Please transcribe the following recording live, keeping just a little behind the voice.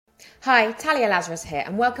Hi, Talia Lazarus here,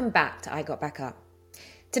 and welcome back to I Got Back Up.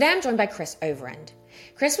 Today I'm joined by Chris Overend.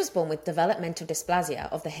 Chris was born with developmental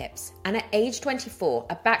dysplasia of the hips, and at age 24,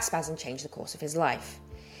 a back spasm changed the course of his life.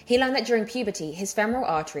 He learned that during puberty, his femoral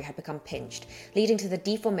artery had become pinched, leading to the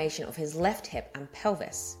deformation of his left hip and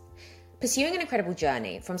pelvis. Pursuing an incredible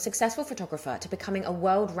journey from successful photographer to becoming a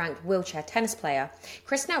world-ranked wheelchair tennis player,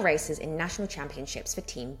 Chris now races in national championships for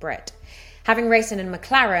Team Brit, having raced in a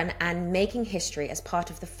McLaren and making history as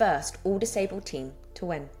part of the first all-disabled team to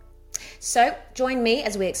win. So, join me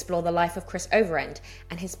as we explore the life of Chris Overend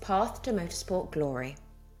and his path to motorsport glory.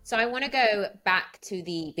 So I want to go back to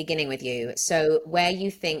the beginning with you. So where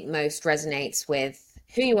you think most resonates with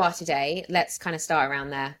who you are today, let's kind of start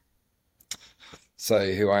around there.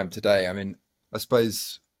 So who I am today, I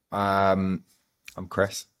suppose I'm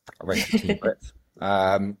Chris. I race for Team Brit.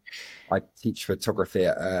 I teach photography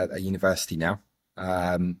at a university now.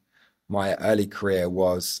 Um, my early career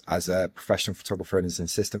was as a professional photographer and as an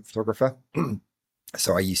assistant photographer.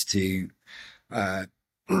 So I used to uh,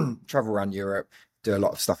 travel around Europe, do a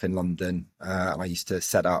lot of stuff in London, and I used to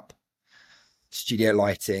set up studio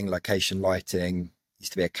lighting, location lighting.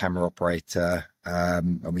 Used to be a camera operator,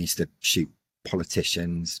 and we used to shoot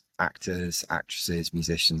politicians, actors, actresses,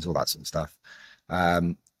 musicians, all that sort of stuff.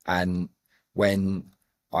 And when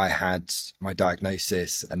I had my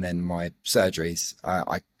diagnosis and then my surgeries,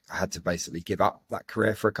 I had to basically give up that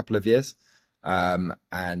career for a couple of years. And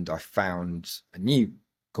I found a new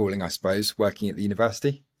calling, I suppose, working at the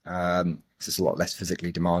university. 'Cause it's a lot less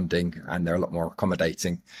physically demanding and they're a lot more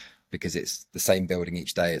accommodating because it's the same building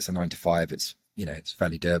each day. It's a 9 to 5. It's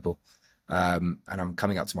fairly doable. And I'm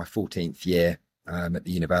coming up to my 14th year at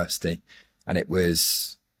the university, and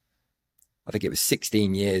I think it was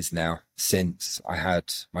 16 years now since I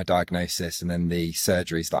had my diagnosis and then the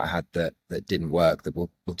surgeries that I had that didn't work that we'll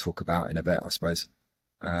talk about in a bit, I suppose.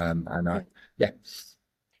 And I, yeah,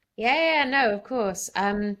 Yeah, no, of course.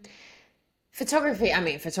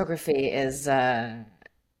 Photography is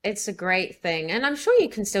it's a great thing, and I'm sure you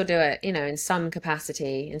can still do it, in some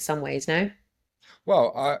capacity, in some ways, no?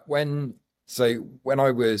 well, when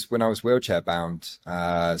I was wheelchair bound,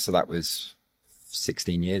 so that was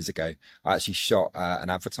 16 years ago. I actually shot an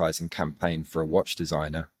advertising campaign for a watch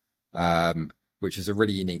designer, which was a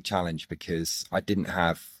really unique challenge because I didn't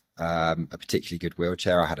have a particularly good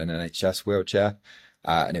wheelchair. I had an NHS wheelchair,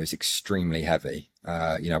 and it was extremely heavy.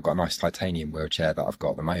 I've got a nice titanium wheelchair that I've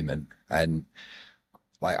got at the moment, and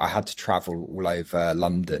like I had to travel all over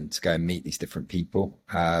London to go and meet these different people.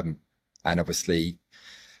 And obviously,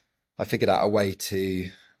 I figured out a way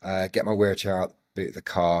to get my wheelchair out the boot of the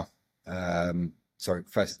car. So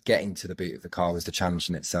first, getting to the boot of the car was the challenge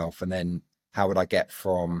in itself, and then how would I get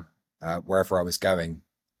from wherever I was going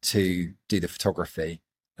to do the photography,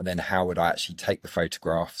 and then how would I actually take the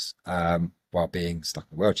photographs while being stuck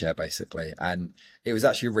in a wheelchair, basically. And it was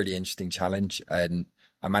actually a really interesting challenge, and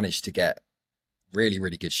I managed to get really,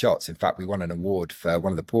 really good shots. In fact, we won an award for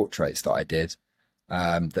one of the portraits that I did,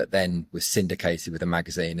 that then was syndicated with a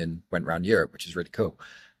magazine and went around Europe, which is really cool.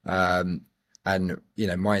 Um, and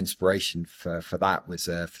my inspiration for that was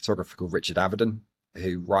a photographer called Richard Avedon,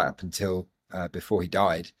 who right up until before he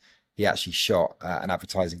died, he actually shot an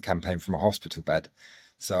advertising campaign from a hospital bed.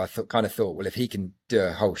 So I thought, well, if he can do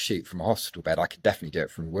a whole shoot from a hospital bed, I could definitely do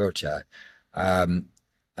it from a wheelchair. Um,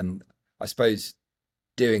 and I suppose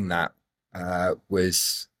doing that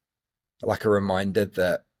was like a reminder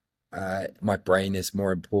that my brain is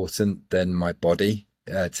more important than my body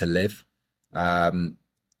to live. Um,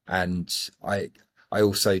 and I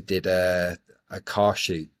also did a car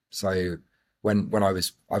shoot. So when I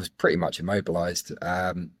was pretty much immobilized,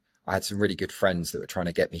 I had some really good friends that were trying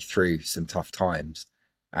to get me through some tough times,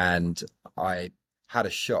 and I had a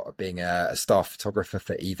shot at being a staff photographer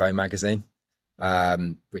for Evo magazine,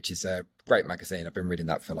 which is a great magazine. I've been reading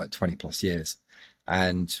that for like 20 plus years.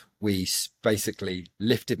 And basically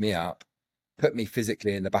lifted me up, put me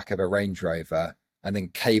physically in the back of a Range Rover, and then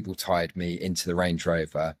cable tied me into the Range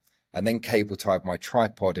Rover, and then cable tied my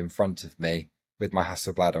tripod in front of me with my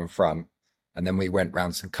Hasselblad on front. And then we went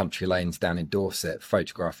round some country lanes down in Dorset,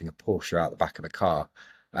 photographing a Porsche out the back of a car.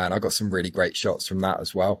 And I got some really great shots from that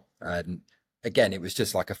as well. And again, it was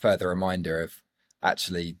just like a further reminder of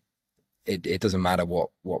actually it doesn't matter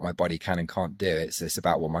what my body can and can't do. It's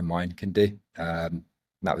about what my mind can do.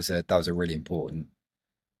 That was a really important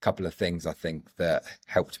couple of things I think that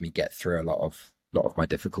helped me get through a lot of my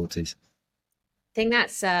difficulties. I think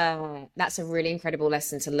that's a really incredible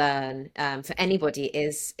lesson to learn for anybody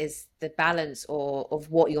is the balance or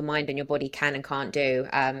of what your mind and your body can and can't do,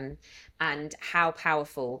 and how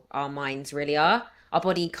powerful our minds really are. Our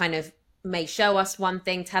body kind of may show us one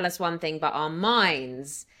thing, tell us one thing, but our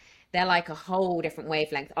minds, they're like a whole different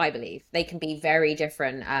wavelength, I believe. They can be very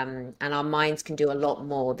different, and our minds can do a lot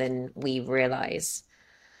more than we realize.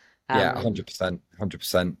 Yeah, Um, 100%,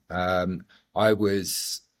 100%. I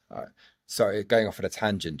was sorry, going off at a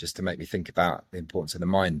tangent just to make me think about the importance of the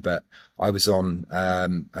mind, but I was on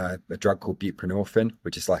a drug called buprenorphine,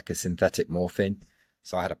 which is like a synthetic morphine.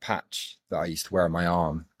 So I had a patch that I used to wear on my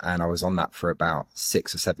arm, and I was on that for about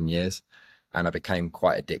 6 or 7 years, and I became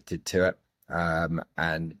quite addicted to it.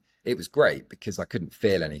 And it was great because I couldn't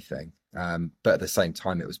feel anything, but at the same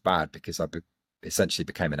time, it was bad because essentially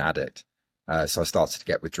became an addict. So I started to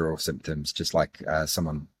get withdrawal symptoms, just like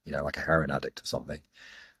someone, like a heroin addict or something.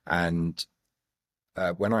 And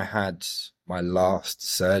when I had my last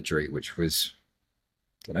surgery, which was,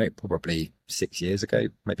 I don't know, probably 6 years ago,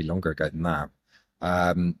 maybe longer ago than that,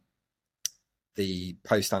 um, the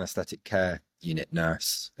post anesthetic care unit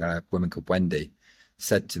nurse, a woman called Wendy,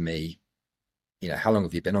 said to me, how long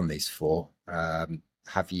have you been on these for?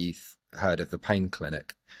 Have you heard of the pain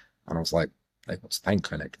clinic? And I was like, hey, what's the pain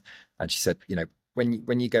clinic? And she said,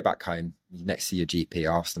 when you go back home, next to your GP,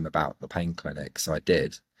 ask them about the pain clinic. So I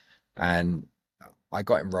did, and I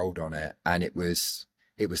got enrolled on it, and it was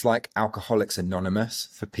like Alcoholics Anonymous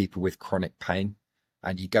for people with chronic pain.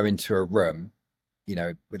 And you go into a room,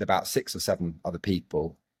 with about 6 or 7 other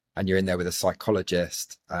people, and you're in there with a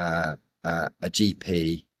psychologist, a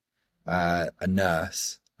GP, a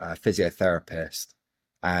nurse, a physiotherapist,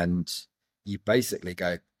 and you basically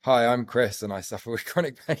go, "Hi, I'm Chris, and I suffer with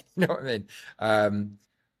chronic pain." You know what I mean? Um,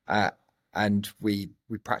 uh, and we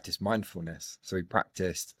practiced mindfulness, so we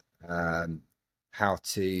practiced how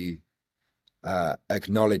to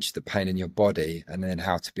acknowledge the pain in your body, and then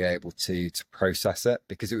how to be able to process it.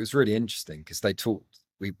 Because it was really interesting, because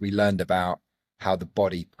we learned about how the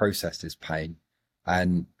body processes pain,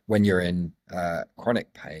 and when you're in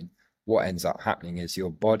chronic pain, what ends up happening is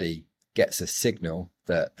your body gets a signal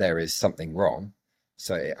that there is something wrong.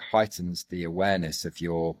 So it heightens the awareness of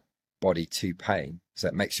your body to pain. So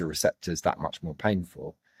it makes your receptors that much more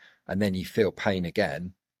painful. And then you feel pain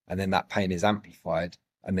again. And then that pain is amplified.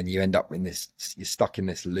 And then you end up you're stuck in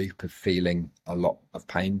this loop of feeling a lot of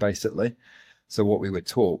pain, basically. So what we were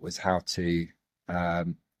taught was how to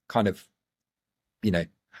kind of, you know,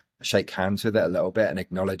 shake hands with it a little bit and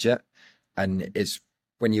acknowledge it. And it's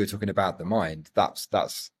when you were talking about the mind, that's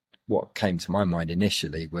what came to my mind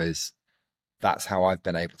initially, was that's how I've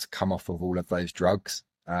been able to come off of all of those drugs.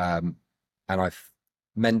 And I've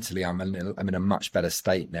mentally, I'm in a much better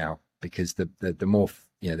state now, because the more,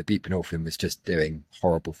 the buprenorphine was just doing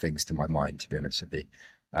horrible things to my mind, to be honest with you.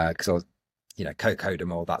 Because I was,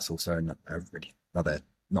 cocodamol, that's also another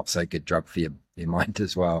not so good drug for your mind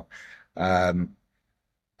as well. Um,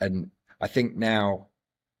 and I think now,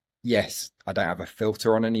 yes, I don't have a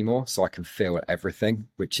filter on anymore, so I can feel everything,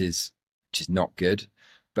 which is not good.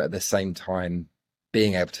 But at the same time,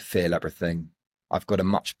 being able to feel everything, I've got a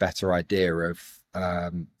much better idea of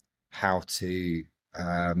how to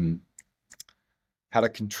um, how to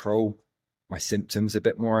control my symptoms a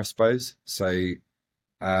bit more, I suppose. So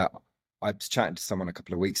uh, I was chatting to someone a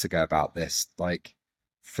couple of weeks ago about this. Like,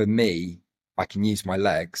 for me, I can use my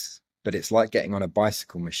legs, but it's like getting on a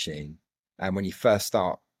bicycle machine. And when you first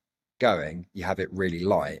start going, you have it really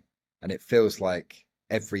light, and it feels like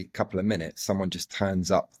every couple of minutes someone just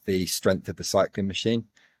turns up the strength of the cycling machine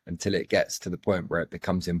until it gets to the point where it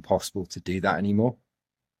becomes impossible to do that anymore.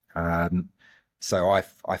 Um, so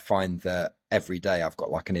I find that every day I've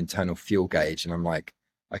got like an internal fuel gauge, and I'm like,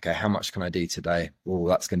 okay, how much can I do today? Well,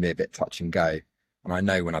 that's going to be a bit touch and go, and I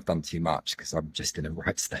know when I've done too much because I'm just in a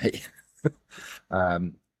right state.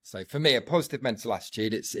 So for me, a positive mental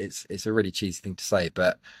attitude, it's a really cheesy thing to say,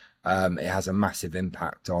 but it has a massive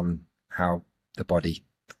impact on how the body,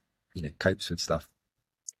 copes with stuff.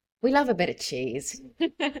 we love a bit of cheese.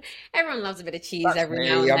 Everyone loves a bit of cheese That's every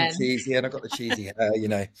now me. and I'm then. cheesy, and I've got the cheesy hair.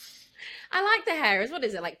 I like the hair. What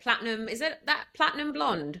is it, like platinum? Is it that platinum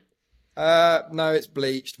blonde? No, it's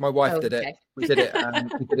bleached. My wife Oh, did it. okay. We did it.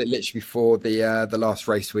 We did it literally before the last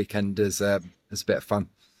race weekend as a bit of fun.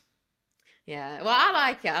 Yeah, well, I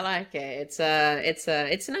like it. I like it.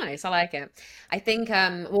 It's nice. I like it. I think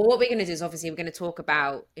well, what we're going to do is obviously we're going to talk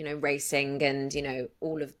about, racing and,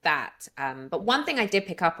 all of that. But one thing I did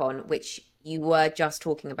pick up on, which you were just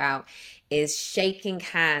talking about, is shaking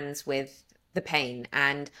hands with the pain.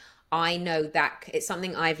 And I know that it's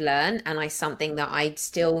something I've learned, and something that I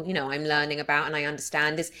still, I'm learning about and I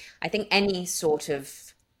understand is, I think any sort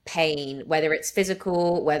of pain, whether it's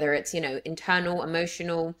physical, whether it's, internal,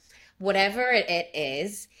 emotional, whatever it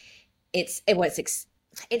is, it's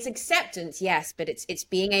it's acceptance, yes, but it's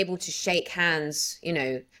being able to shake hands,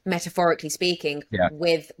 metaphorically speaking, Yeah.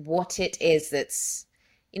 with what it is that's,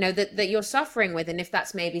 that you're suffering with. And if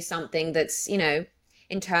that's maybe something that's,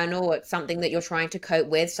 internal, or something that you're trying to cope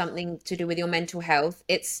with, something to do with your mental health,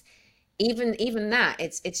 it's even that,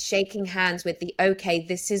 it's shaking hands with the, okay,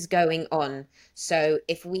 this is going on. So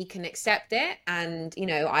if we can accept it, and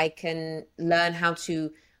I can learn how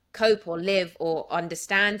to cope or live or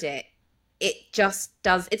understand it, it just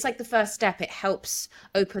does. It's like the first step. It helps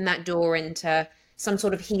open that door into some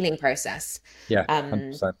sort of healing process. Yeah, um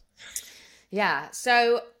 100%. yeah.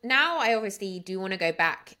 So now I obviously do want to go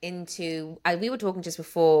back into, we were talking just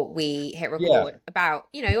before we hit Yeah. record about,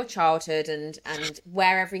 your childhood and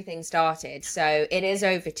where everything started. So it is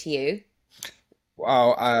over to you.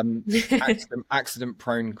 Well, accident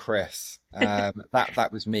prone Chris. That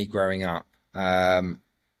was me growing up. Yeah,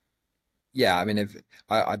 I mean, if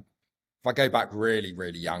I go back really,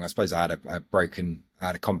 really young, I suppose I had a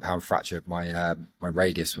compound fracture of my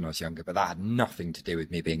radius when I was younger, but that had nothing to do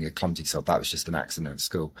with me being a clumsy sod. That was just an accident at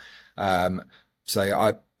school. Um, so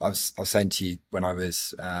I was saying to you, when I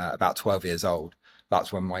was about 12 years old,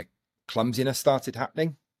 that's when my clumsiness started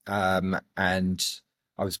happening. And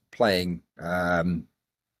I was playing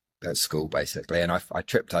at school basically, and I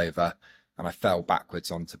tripped over and I fell backwards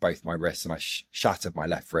onto both my wrists, and I shattered my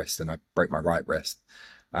left wrist and I broke my right wrist.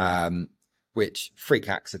 Um, which freak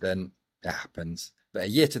accident, it happens. But a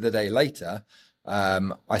year to the day later,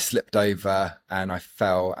 I slipped over and I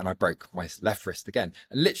fell and I broke my left wrist again.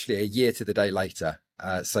 And literally a year to the day later,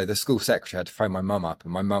 so the school secretary had to phone my mum up,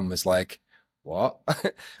 and my mum was like, "What?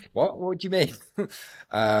 What do you mean?"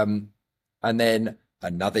 um, and then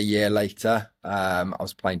another year later, I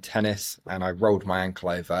was playing tennis and I rolled my ankle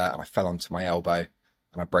over and I fell onto my elbow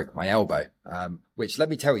and I broke my elbow. Which, let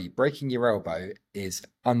me tell you, breaking your elbow is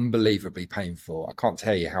unbelievably painful. I can't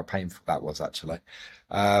tell you how painful that was, actually.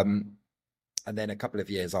 Um, and then a couple of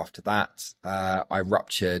years after that, I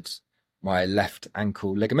ruptured my left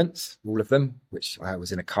ankle ligaments, all of them, which I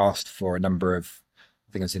was in a cast for a number of,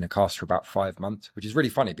 I think I was in a cast for about 5 months, which is really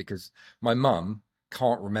funny because my mum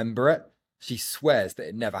can't remember it. She swears that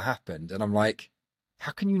it never happened. And I'm like,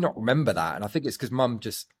 how can you not remember that? And I think it's because mum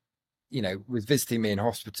just, was visiting me in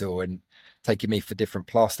hospital and taking me for different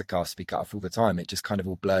plaster casts to be cut off all the time. It just kind of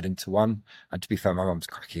all blurred into one. And to be fair, my mum's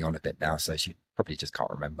cracking on a bit now, so she probably just can't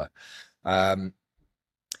remember. Um,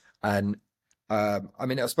 and I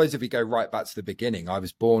mean, I suppose if we go right back to the beginning, I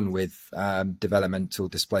was born with developmental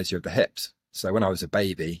dysplasia of the hips. So when I was a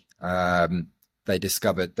baby, they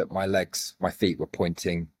discovered that my feet were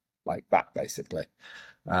pointing like that, basically.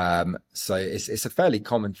 So it's a fairly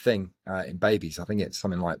common thing in babies. I think it's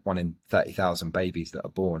something like 1 in 30,000 babies that are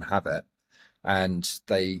born have it. And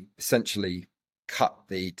they essentially cut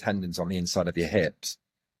the tendons on the inside of your hips,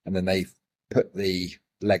 and then they put the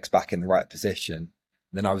legs back in the right position. And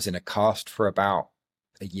then I was in a cast for about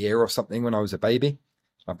a year or something when I was a baby.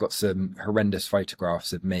 I've got some horrendous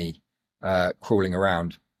photographs of me crawling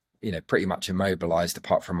around, pretty much immobilized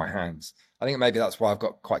apart from my hands. I think maybe that's why I've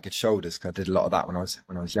got quite good shoulders, because I did a lot of that when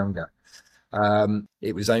I was younger.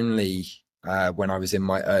 It was only when I was in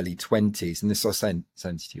my early 20s, and this I was saying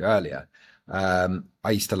to you earlier.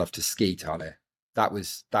 I used to love to ski, Talia. That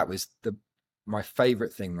was my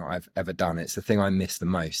favorite thing that I've ever done. It's the thing I miss the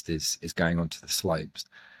most is going onto the slopes.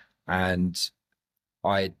 And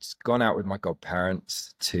I'd gone out with my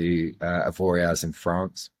godparents to Avoriaz in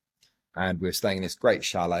France, and we were staying in this great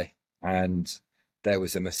chalet, and there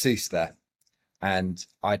was a masseuse there, and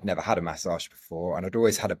I'd never had a massage before, and I'd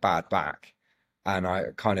always had a bad back, and I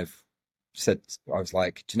kind of said, I was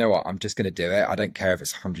like, do you know what? I'm just going to do it. I don't care if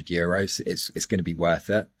it's €100. It's going to be worth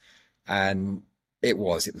it. And it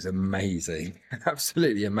was amazing,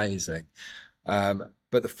 absolutely amazing.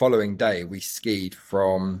 But the following day, we skied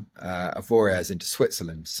from Avoriaz into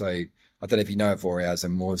Switzerland. So I don't know if you know Avoriaz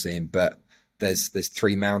and Morzine, but there's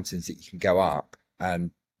three mountains that you can go up,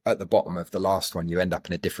 and at the bottom of the last one, you end up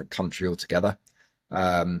in a different country altogether.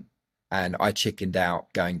 Um, and I chickened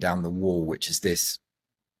out going down the wall, which is this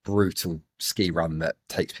brutal ski run that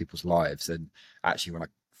takes people's lives. And actually, when I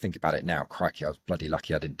think about it now, crikey, I was bloody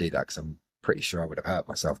lucky I didn't do that, because I'm pretty sure I would have hurt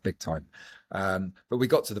myself big time. But we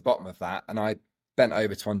got to the bottom of that, and I bent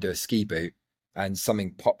over to undo a ski boot, and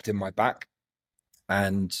something popped in my back.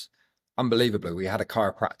 And unbelievably, we had a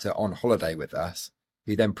chiropractor on holiday with us,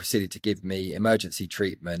 who then proceeded to give me emergency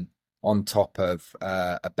treatment on top of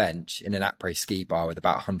a bench in an après ski bar with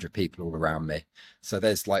about 100 people all around me. So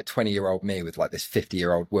there's like 20-year-old me with like this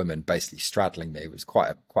 50-year-old woman basically straddling me. It was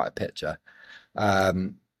quite a picture.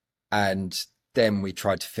 Um, and then we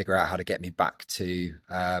tried to figure out how to get me back to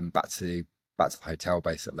back to the hotel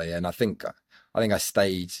basically. And I think I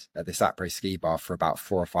stayed at this après ski bar for about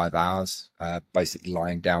 4 or 5 hours, basically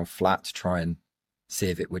lying down flat to try and see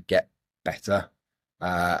if it would get better.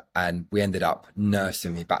 And we ended up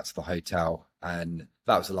nursing me back to the hotel, and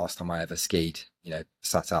that was the last time I ever skied.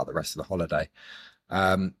 Sat out the rest of the holiday.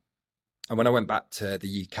 Um, and when I went back to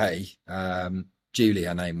the UK, Julie,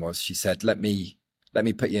 her name was, she said, let me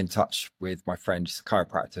put you in touch with my friend, she's a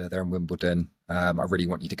chiropractor. They're in Wimbledon. I really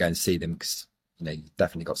want you to go and see them because you've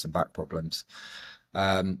definitely got some back problems.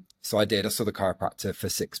 So I did. I saw the chiropractor for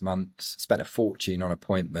 6 months, spent a fortune on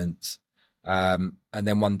appointments. And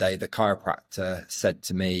then one day the chiropractor said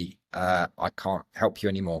to me, I can't help you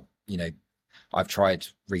anymore. I've tried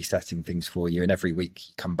resetting things for you, and every week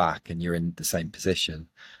you come back and you're in the same position.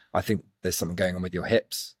 I think there's something going on with your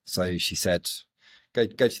hips. So she said, go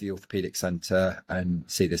to the orthopedic center and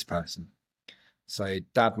see this person. So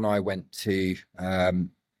Dad and I went to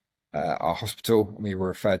our hospital, and we were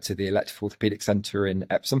referred to the elective orthopedic center in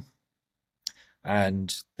Epsom.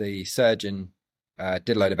 And the surgeon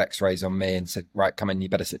did a load of x-rays on me and said, right, come in, you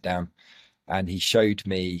better sit down. And he showed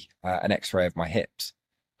me an x-ray of my hips.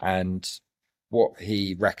 And what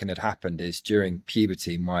he reckoned had happened is during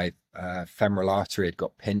puberty, my femoral artery had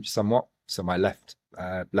got pinched somewhat. So my left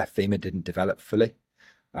femur didn't develop fully.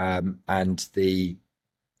 And the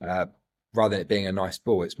rather than it being a nice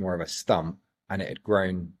ball, it's more of a stump, and it had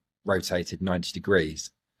grown, rotated 90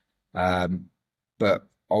 degrees. But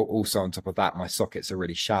also on top of that, my sockets are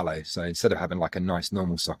really shallow. So instead of having like a nice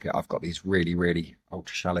normal socket, I've got these really, really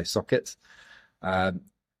ultra shallow sockets.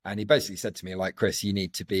 And he basically said to me, like, Chris, you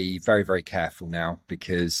need to be very, very careful now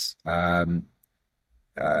because,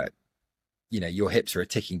 your hips are a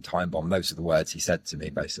ticking time bomb. Those are the words he said to me,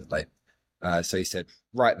 basically. So he said,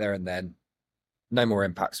 right there and then, no more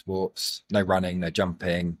impact sports, no running, no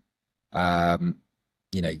jumping.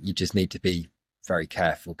 You just need to be very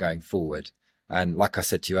careful going forward. And like I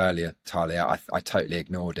said to you earlier, Talia, I totally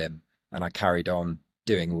ignored him, and I carried on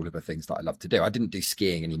doing all of the things that I love to do. I didn't do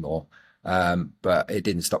skiing anymore, but it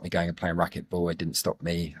didn't stop me going and playing racquetball. It didn't stop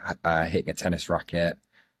me hitting a tennis racket.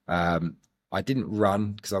 I didn't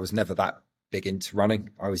run because I was never that big into running.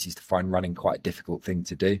 I always used to find running quite a difficult thing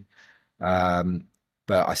to do.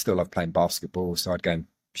 But I still love playing basketball, so I'd go and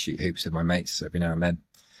shoot hoops with my mates every now and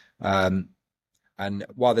then. And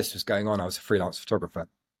while this was going on, I was a freelance photographer.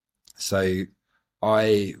 So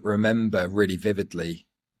I remember really vividly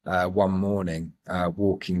one morning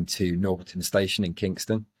walking to Northampton Station in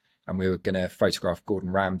Kingston, and we were going to photograph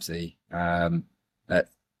Gordon Ramsay at,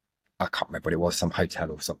 I can't remember what it was, some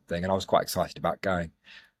hotel or something, and I was quite excited about going.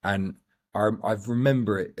 And I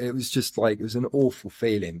remember it was just like, it was an awful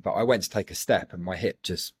feeling, but I went to take a step and my hip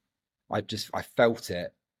I felt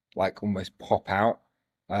it like almost pop out.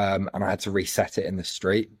 And I had to reset it in the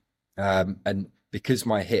street. And because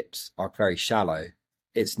my hips are very shallow,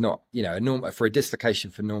 it's not, a normal, for a dislocation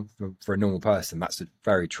for a normal person, that's a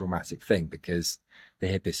very traumatic thing because the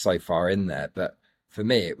hip is so far in there. But for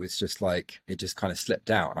me, it was just like, it just kind of slipped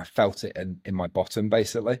out and I felt it in my bottom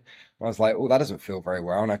basically. And I was like, oh, that doesn't feel very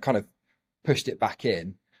well. And I kind of pushed it back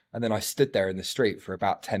in. And then I stood there in the street for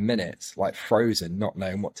about 10 minutes, like frozen, not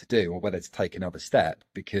knowing what to do or whether to take another step,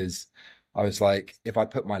 because I was like, if I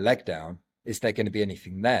put my leg down, is there going to be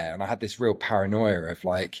anything there? And I had this real paranoia of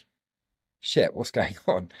like, shit, what's going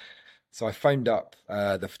on? So I phoned up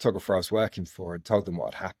the photographer I was working for and told them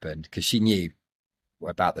what had happened because she knew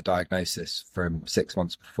about the diagnosis from 6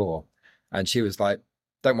 months before. And she was like,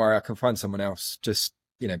 don't worry, I can find someone else. Just,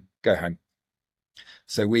 go home.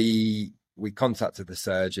 So we contacted the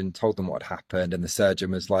surgeon, told them what had happened, and the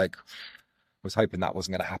surgeon was like, was hoping that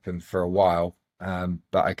wasn't going to happen for a while.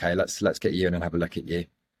 But okay, let's get you in and have a look at you.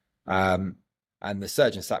 And the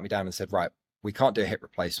surgeon sat me down and said, right, we can't do a hip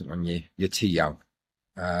replacement on you. You're too young.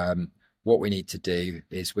 What we need to do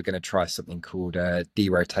is we're going to try something called a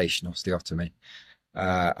derotation osteotomy.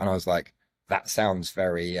 And I was like, that sounds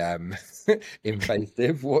very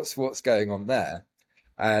invasive. What's going on there?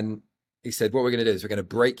 And he said, what we're going to do is we're going to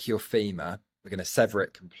break your femur. We're going to sever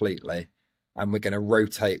it completely. And we're going to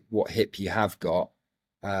rotate what hip you have got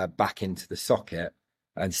back into the socket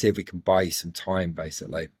and see if we can buy you some time,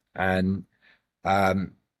 basically. And I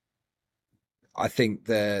think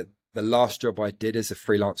the last job I did as a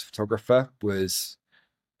freelance photographer was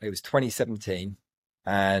 2017,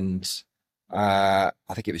 and I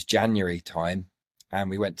think it was January time,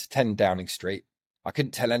 and we went to 10 Downing Street. I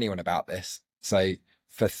couldn't tell anyone about this, so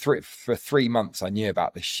for 3 months I knew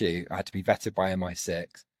about this shoot. I had to be vetted by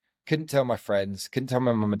MI6. Couldn't tell my friends, couldn't tell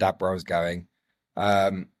my mum and dad where I was going.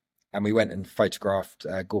 And we went and photographed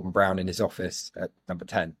Gordon Brown in his office at number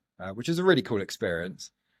 10, which was a really cool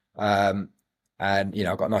experience. And,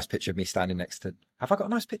 I've got a nice picture of me standing next to, have I got a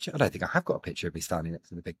nice picture? I don't think I have got a picture of me standing next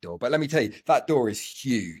to the big door, but let me tell you, that door is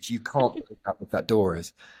huge. You can't look up what that door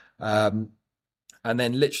is. Um, and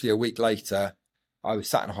then literally a week later, I was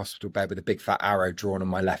sat in a hospital bed with a big fat arrow drawn on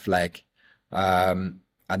my left leg. And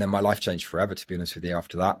then my life changed forever, to be honest with you,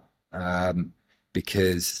 after that,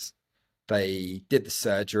 because they did the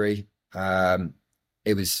surgery.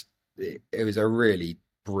 It was it was a really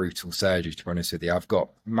brutal surgery, to be honest with you. I've got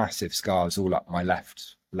massive scars all up my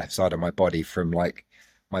left side of my body, from like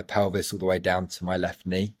my pelvis all the way down to my left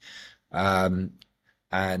knee. Um,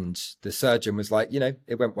 and the surgeon was like,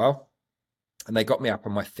 it went well. And they got me up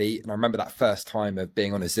on my feet. And I remember that first time of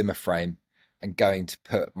being on a Zimmer frame and going to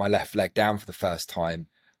put my left leg down for the first time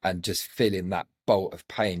and just feeling that bolt of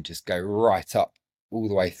pain just go right up all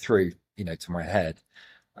the way through, to my head,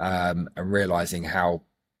 and realizing how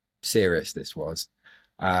serious this was.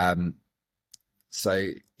 Um, so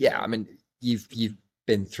yeah, I mean, you've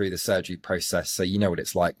been through the surgery process, so you know what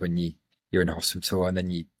it's like when you're in a hospital, and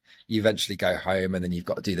then you eventually go home, and then you've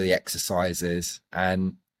got to do the exercises.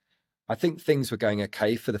 And I think things were going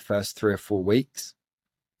okay for the first 3 or 4 weeks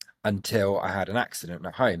until I had an accident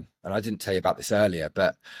at home. And I didn't tell you about this earlier,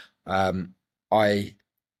 but I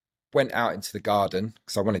went out into the garden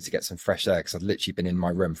because I wanted to get some fresh air, because I'd literally been in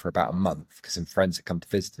my room for about a month because some friends had come to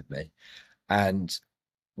visit me. And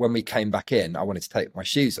when we came back in, I wanted to take my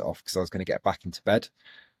shoes off because I was going to get back into bed.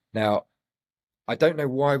 Now, I don't know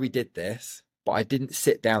why we did this, but I didn't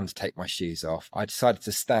sit down to take my shoes off. I decided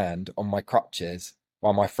to stand on my crutches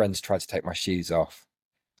while my friends tried to take my shoes off.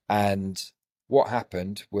 And what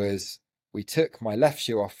happened was we took my left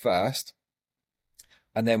shoe off first.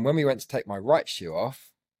 And then when we went to take my right shoe off,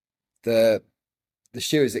 the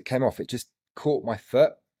shoe, as it came off, it just caught my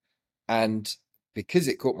foot. And because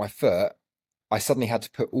it caught my foot, I suddenly had to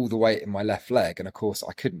put all the weight in my left leg. And of course,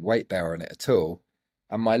 I couldn't weight bear on it at all.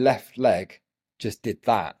 And my left leg just did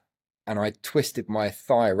that. And I twisted my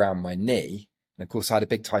thigh around my knee. And of course, I had a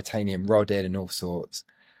big titanium rod in and all sorts.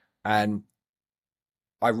 And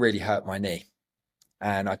I really hurt my knee.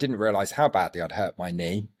 And I didn't realize how badly I'd hurt my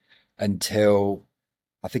knee until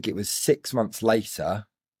I think it was 6 months later.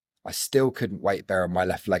 I still couldn't weight bear on my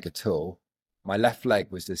left leg at all. My left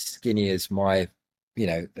leg was as skinny as my,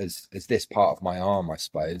 as this part of my arm, I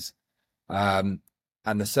suppose. And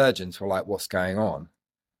the surgeons were like, "What's going on?"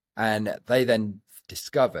 And they then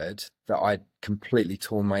discovered that I'd completely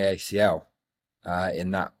torn my ACL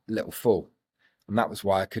in that little fall. And that was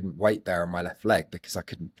why I couldn't weight bear on my left leg, because I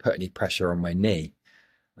couldn't put any pressure on my knee.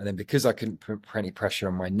 And then because I couldn't put any pressure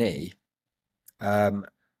on my knee, the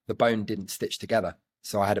bone didn't stitch together.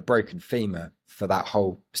 So I had a broken femur for that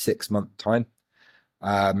whole 6 month time.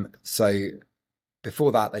 So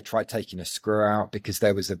before that, they tried taking a screw out because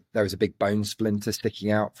there was a big bone splinter sticking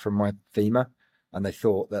out from my femur, and they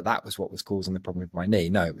thought that was what was causing the problem with my knee.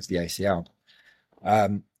 No, it was the ACL.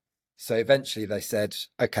 So eventually they said,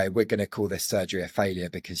 "Okay, we're going to call this surgery a failure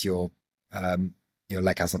because your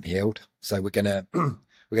leg hasn't healed. So we're gonna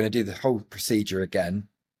do the whole procedure again,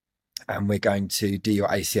 and we're going to do your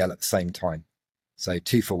ACL at the same time. So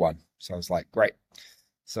 2 for 1." So I was like, "Great."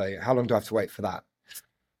 So how long do I have to wait for that?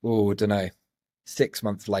 Oh, I don't know. 6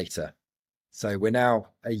 months later. So we're now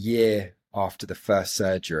a year after the first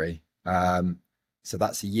surgery. So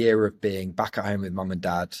that's a year of being back at home with mum and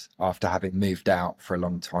dad after having moved out for a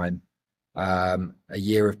long time. A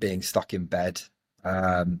year of being stuck in bed,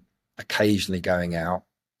 occasionally going out.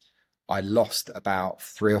 I lost about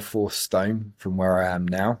 3 or 4 stone from where I am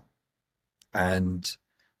now. And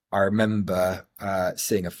I remember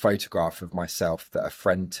seeing a photograph of myself that a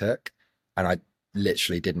friend took, and I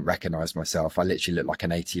literally didn't recognize myself. I literally looked like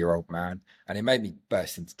an 80-year-old man, and it made me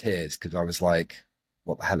burst into tears because I was like,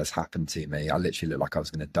 "What the hell has happened to me?" I literally looked like I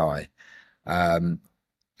was going to die.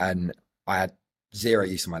 And I had zero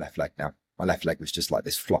use of my left leg now. My left leg was just like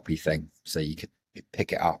this floppy thing, so you could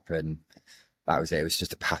pick it up, and that was it. It was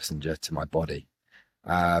just a passenger to my body.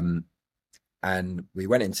 And we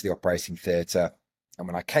went into the operating theatre, and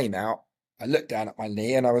when I came out, I looked down at my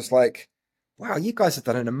knee and I was like, "Wow, you guys have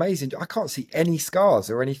done an amazing job. I can't see any scars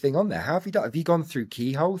or anything on there. How have you done? Have you gone through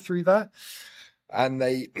keyhole through that?" And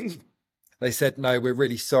they they said, "No, we're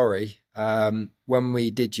really sorry. When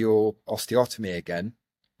we did your osteotomy again,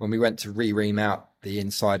 when we went to re-ream out the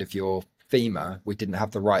inside of your femur, we didn't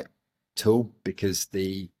have the right tool because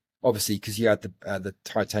obviously because you had the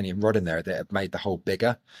titanium rod in there that had made the hole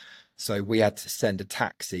bigger. So we had to send a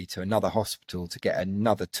taxi to another hospital to get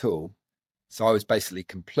another tool." So I was basically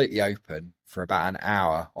completely open for about an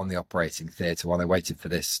hour on the operating theatre while they waited for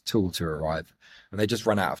this tool to arrive. And they just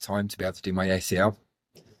run out of time to be able to do my ACL.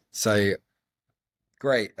 So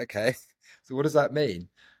great, okay. So what does that mean?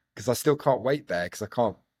 Because I still can't wait there because I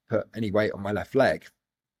can't put any weight on my left leg.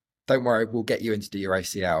 Don't worry, we'll get you in to do your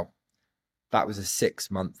ACL. That was a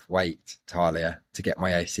 6 month wait, Talia, to get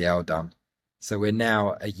my ACL done. So we're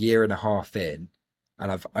now a year and a half in,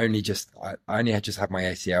 and I only had just had my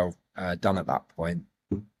ACL done at that point,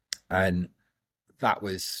 and that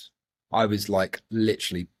was I was like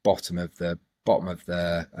literally bottom of the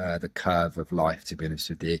curve of life, to be honest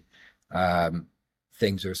with you. Um,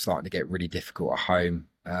 Things were starting to get really difficult at home.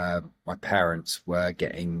 My parents were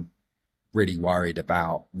getting really worried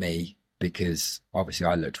about me because obviously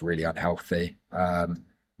I looked really unhealthy.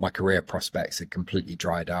 My career prospects had completely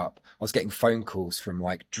dried up. I was getting phone calls from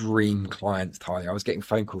like dream clients, Tyler. I was getting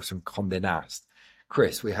phone calls from Condé Nast.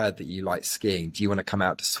 Chris, we heard that you like skiing. Do you want to come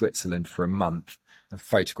out to Switzerland for a month and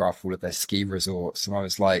photograph all of their ski resorts? And I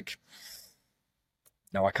was like,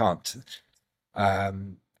 no, I can't.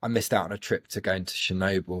 I missed out on a trip to going to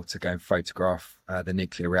Chernobyl to go and photograph the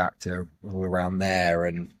nuclear reactor all around there.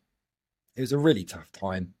 And it was a really tough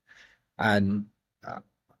time. And uh,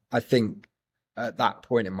 I think at that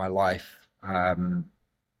point in my life,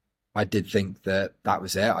 I did think that that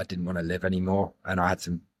was it. I didn't want to live anymore. And I had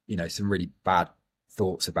some really bad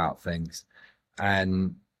thoughts about things.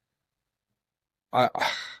 And I,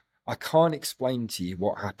 I can't explain to you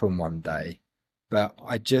what happened one day, but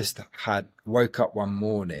I just had woke up one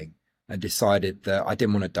morning and decided that I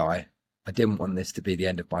didn't want to die. I didn't want this to be the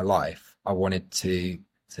end of my life. I wanted to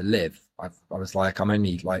live. I was like, I'm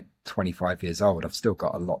only like 25 years old. I've still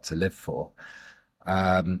got a lot to live for.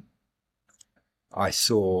 Um, I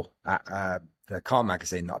saw the car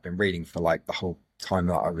magazine that I've been reading for like the whole time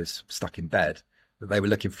that I was stuck in bed, that they were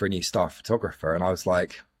looking for a new staff photographer, and I was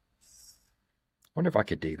like, I wonder if I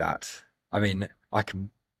could do that. I mean, I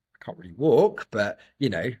can't really walk, but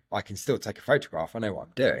I can still take a photograph. I know what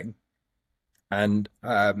I'm doing. And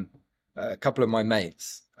a couple of my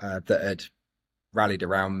mates that had rallied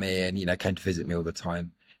around me and came to visit me all the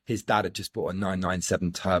time. His dad had just bought a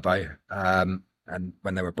 997 turbo, and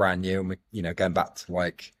when they were brand new, and going back to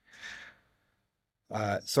like,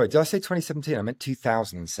 sorry, did I say 2017? I meant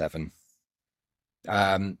 2007.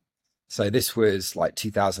 Um, so this was like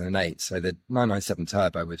 2008. So the 997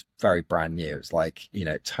 turbo was very brand new. It was like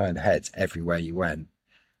it turned heads everywhere you went,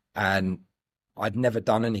 and I'd never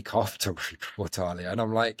done any car photography before, Talia, and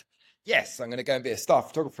I'm like, yes, I'm going to go and be a staff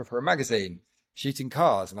photographer for a magazine shooting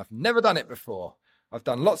cars, and I've never done it before. I've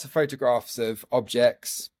done lots of photographs of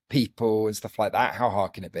objects, people, and stuff like that. How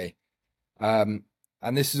hard can it be? Um,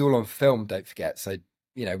 and this is all on film, don't forget. So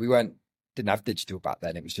we weren't didn't have digital back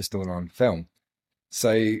then. It was just all on film.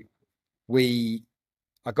 So we,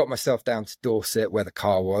 I got myself down to Dorset where the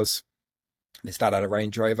car was. His dad had a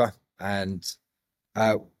Range Rover, and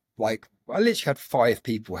uh, like I literally had five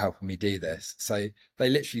people helping me do this. So they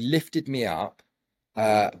literally lifted me up,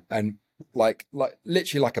 and like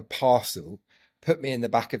literally like a parcel, put me in the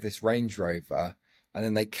back of this Range Rover, and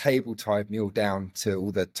then they cable tied me all down to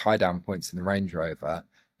all the tie down points in the Range Rover.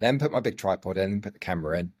 Then put my big tripod in, and put the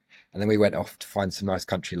camera in, and then we went off to find some nice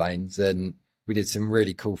country lanes, and we did some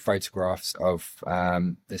really cool photographs of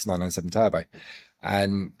this 997 Turbo.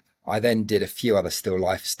 And I then did a few other still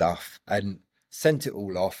life stuff and sent it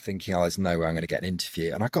all off thinking, oh, there's no way I'm going to get an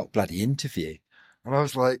interview. And I got a bloody interview. And I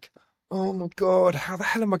was like, oh my God, how the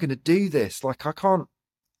hell am I going to do this? Like, I can't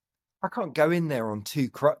go in there on two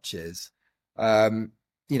crutches. Um,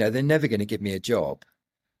 they're never going to give me a job.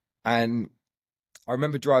 And I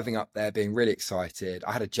remember driving up there being really excited.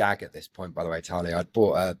 I had a Jag at this point, by the way, Talia. I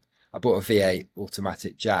bought a V8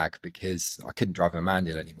 automatic Jag because I couldn't drive a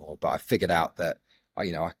manual anymore, but I figured out that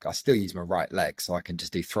I still use my right leg, so I can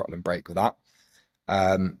just do throttle and brake with that.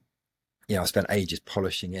 Um, I spent ages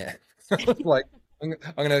polishing it. Like I'm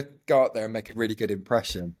going to go out there and make a really good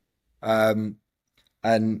impression. Um,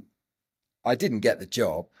 and I didn't get the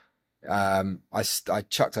job. I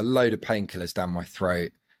chucked a load of painkillers down my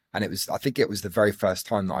throat, and I think it was the very first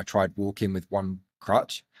time that I tried walking with one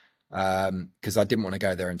crutch, because I didn't want to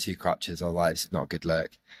go there in two crutches. I was like, it's not a good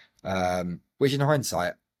look. Which in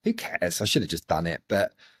hindsight, who cares? I should have just done it,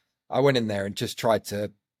 but I went in there and just tried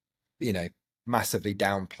to, you know, massively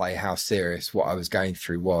downplay how serious what I was going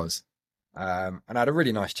through was. And I had a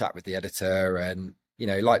really nice chat with the editor, and he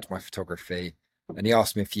liked my photography, and he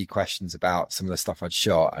asked me a few questions about some of the stuff I'd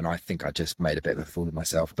shot, and I think I just made a bit of a fool of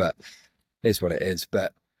myself, but it is what it is.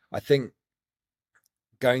 But I think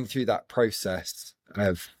going through that process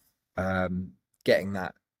of getting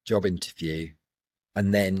that job interview,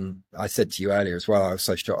 and then I said to you earlier as well, I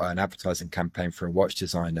also shot an advertising campaign for a watch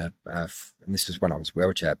designer, and this was when I was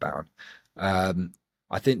wheelchair bound.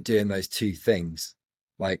 I think doing those two things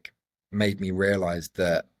like made me realize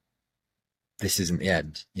that this isn't the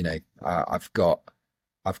end. I've got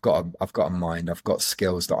a mind. I've got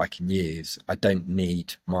skills that I can use. I don't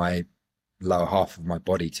need my lower half of my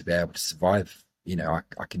body to be able to survive. I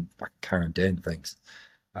can carry on doing things.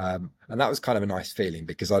 And that was kind of a nice feeling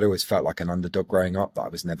because I'd always felt like an underdog growing up, that I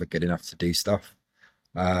was never good enough to do stuff.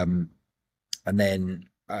 Um, and then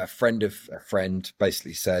a friend of a friend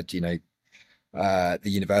basically said, the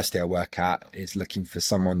university I work at is looking for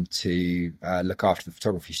someone to look after the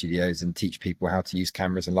photography studios and teach people how to use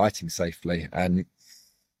cameras and lighting safely. And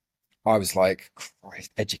I was like,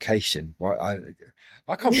 Christ, education.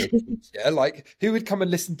 I can't be a teacher. Like, who would come and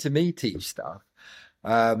listen to me teach stuff?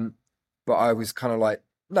 Um, but I was kind of like,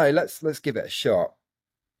 no, let's give it a shot.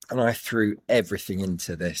 And I threw everything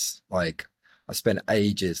into this. Like, I spent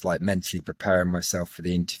ages like mentally preparing myself for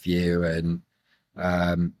the interview, and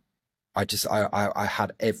um, I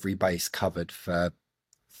had every base covered for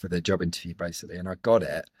the job interview basically, and I got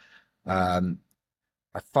it. Um,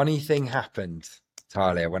 a funny thing happened,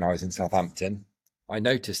 Talia, when I was in Southampton. I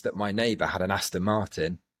noticed that my neighbour had an Aston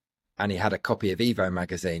Martin, and he had a copy of Evo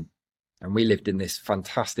magazine, and we lived in this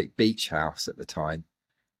fantastic beach house at the time.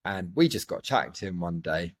 And we just got chatting to him one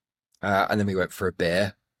day, and then we went for a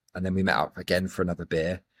beer, and then we met up again for another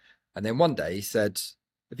beer. And then one day he said,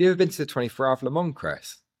 "Have you ever been to the 24 Hour of Le Mans,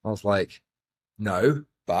 Chris?" I was like, "No,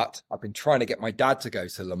 but I've been trying to get my dad to go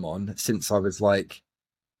to Le Mans since I was like,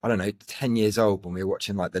 I don't know, 10 years old, when we were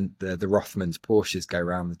watching like the Rothmans Porsches go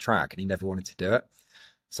around the track, and he never wanted to do it."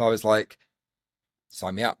 So I was like,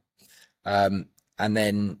 "Sign me up." And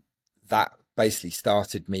then that basically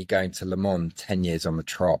started me going to Le Mans 10 years on the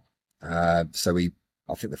trot. I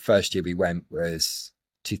think the first year we went was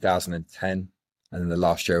 2010, and then the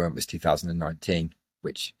last year I went was 2019,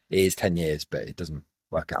 which is 10 years, but it doesn't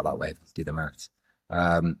work out that way if you do the maths.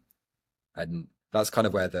 Um, and that's kind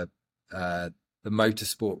of where the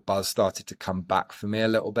motorsport buzz started to come back for me a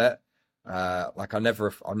little bit. Like I'll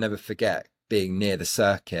never forget being near the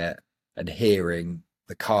circuit and hearing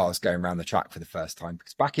the cars going around the track for the first time.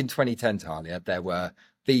 Because back in 2010, Talia, there were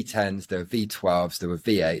V10s, there were V12s, there were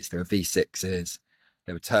V8s, there were V6s,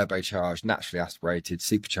 there were turbocharged, naturally aspirated,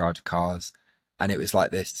 supercharged cars. And it was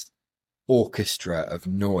like this orchestra of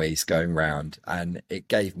noise going round, and it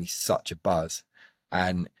gave me such a buzz.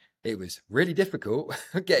 And it was really difficult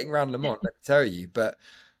getting around Le Mans, let me tell you. But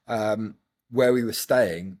where we were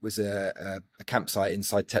staying was a campsite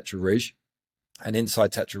inside Tetra Rouge. And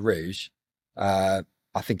inside Tetra Rouge,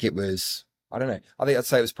 I think it was, I don't know, I think I'd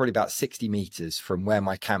say it was probably about 60 meters from where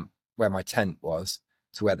my tent was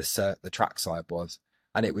to where the trackside was.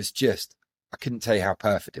 And it was just, I couldn't tell you how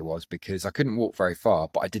perfect it was because I couldn't walk very far,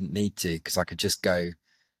 but I didn't need to because I could just go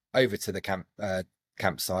over to the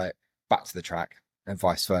campsite, back to the track, and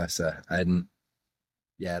vice versa. And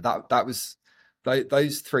yeah, that was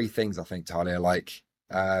those three things, I think, Talia, like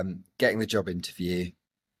getting the job interview,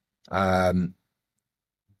 um,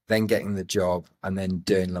 then getting the job, and then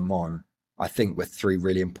doing Le Mans, I think were three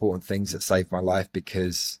really important things that saved my life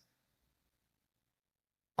because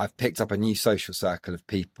I've picked up a new social circle of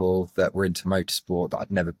people that were into motorsport that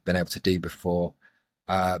I'd never been able to do before.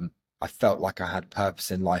 I felt like I had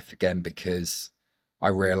purpose in life again because I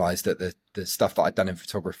realized that the stuff that I'd done in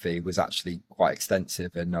photography was actually quite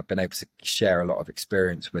extensive, and I've been able to share a lot of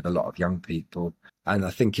experience with a lot of young people. And I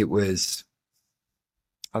think it was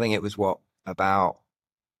what, about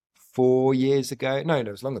 4 years ago? No, it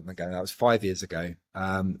was longer than ago. That was 5 years ago,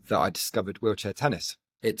 that I discovered wheelchair tennis.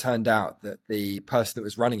 It turned out that the person that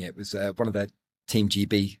was running it was one of their Team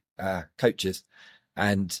GB coaches.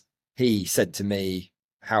 And he said to me,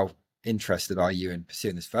 "How interested are you in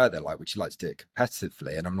pursuing this further? Like, would you like to do it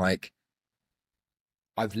competitively?" And I'm like,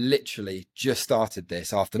 I've literally just started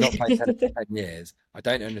this after not playing tennis for 10 years. I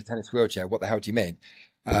don't own a tennis wheelchair. What the hell do you mean?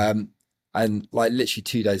 And like literally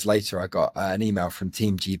 2 days later, I got an email from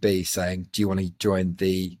Team GB saying, "Do you want to join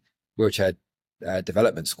the wheelchair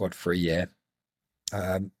development squad for a year?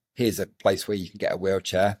 Here's a place where you can get a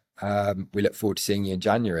wheelchair. We look forward to seeing you in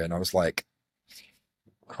January." And I was like,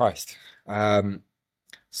 Christ.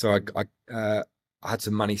 So I had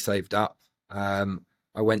some money saved up. I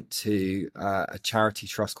went to a charity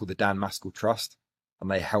trust called the Dan Maskell Trust, and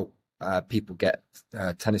they help people get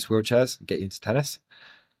tennis wheelchairs and get you into tennis.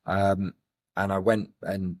 And I went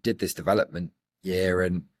and did this development year,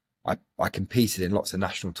 and I competed in lots of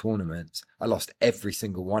national tournaments. I lost every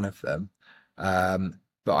single one of them.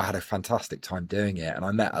 But I had a fantastic time doing it. And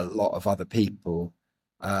I met a lot of other people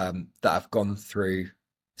that have gone through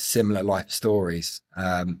similar life stories.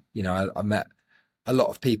 I met a lot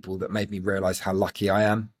of people that made me realize how lucky I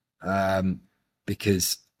am,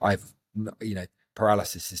 because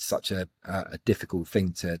paralysis is such a difficult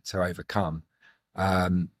thing to overcome.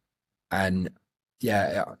 Um, and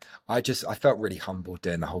yeah, I felt really humbled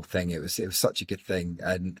doing the whole thing. It was such a good thing.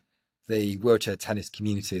 And the wheelchair tennis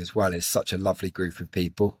community as well is such a lovely group of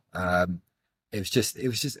people. It was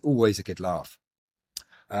just always a good laugh.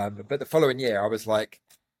 But the following year, I was like,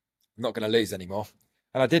 I'm not going to lose anymore,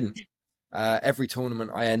 and I didn't. Every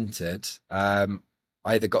tournament I entered, I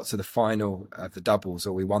either got to the final of the doubles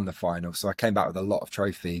or we won the final. So I came back with a lot of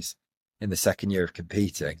trophies in the second year of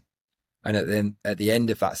competing. And at the end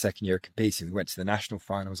of that second year of competing, we went to the national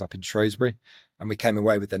finals up in Shrewsbury, and we came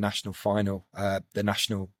away with the national final, the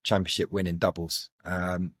national championship win in doubles.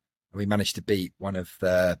 We managed to beat one of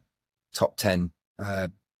the top 10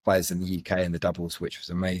 players in the UK in the doubles, which was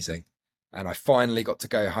amazing. And I finally got to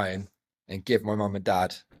go home and give my mum and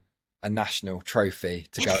dad a national trophy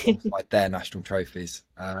to go alongside their national trophies.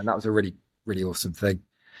 And that was a really, really awesome thing.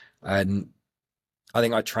 And I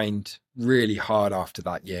think I trained really hard after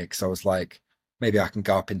that year because I was like, maybe I can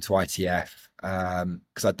go up into ITF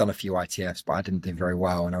because I'd done a few ITFs, but I didn't do very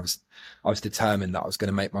well. And I was determined that I was going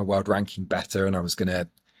to make my world ranking better and I was going to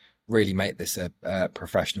really make this a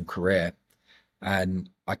professional career. And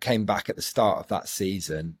I came back at the start of that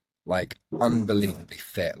season, like unbelievably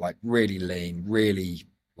fit, like really lean, really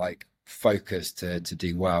like focused to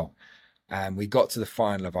do well. And we got to the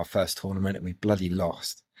final of our first tournament and we bloody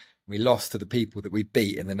lost. We lost to the people that we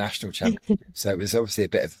beat in the national championship. So it was obviously a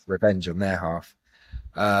bit of revenge on their half.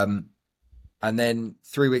 Um, and then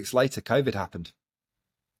 3 weeks later, COVID happened.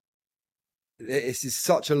 This is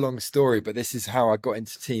such a long story, but this is how I got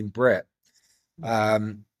into Team Brit.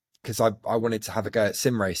 Because I wanted to have a go at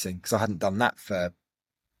sim racing because I hadn't done that for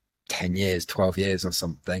 10 years, 12 years or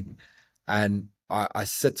something. And I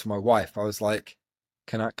said to my wife, I was like,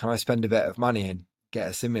 can I spend a bit of money and get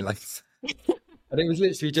a simulator? And it was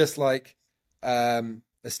literally just like a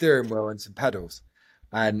steering wheel and some pedals.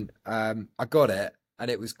 And I got it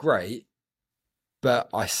and it was great, but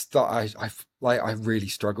I really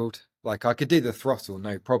struggled. Like I could do the throttle,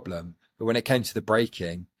 no problem. But when it came to the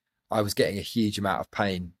braking, I was getting a huge amount of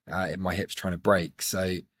pain in my hips trying to brake.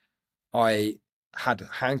 So I had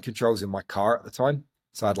hand controls in my car at the time.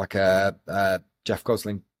 So I had like a Jeff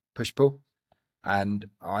Gosling push pull. And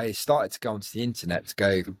I started to go onto the internet to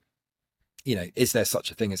go, is there such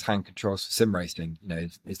a thing as hand controls for sim racing?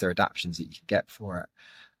 Is there adaptions that you can get for it?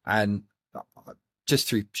 And just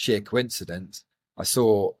through sheer coincidence, I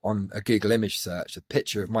saw on a Google image search a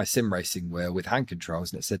picture of my sim racing wheel with hand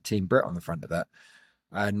controls and it said Team Brit on the front of it.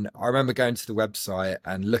 And I remember going to the website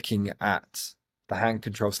and looking at the hand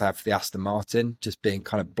controls they have for the Aston Martin, just being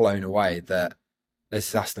kind of blown away that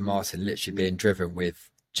this Aston Martin literally being driven with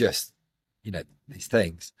just, these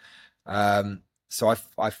things. So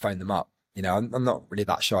I phoned them up. I'm not really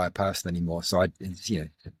that shy a person anymore. So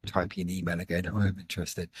typing an email and going, oh, I'm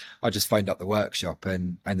interested. I just phoned up the workshop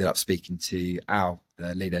and ended up speaking to Al,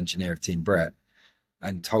 the lead engineer of Team Brit,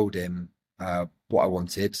 and told him what I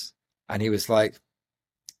wanted. And he was like,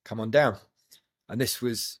 come on down. And this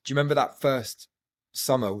was, do you remember that first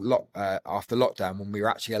summer after lockdown when we were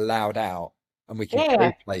actually allowed out and we could go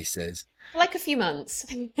Yeah, places like a few months.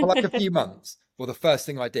 for like a few months? Well, the first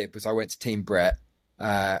thing I did was I went to Team Brit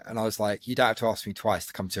and I was like, you don't have to ask me twice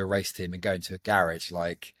to come to a race team and go into a garage.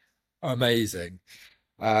 Like, amazing.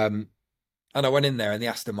 Um, and I went in there and the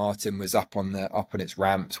Aston Martin was up on its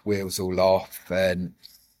ramps, wheels all off. And,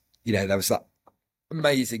 there was that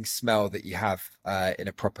amazing smell that you have in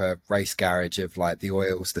a proper race garage of like the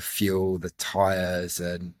oils, the fuel, the tires,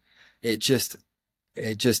 and it just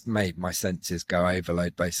it just made my senses go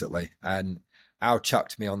overload basically. And Al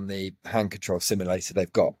chucked me on the hand control simulator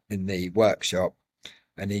they've got in the workshop,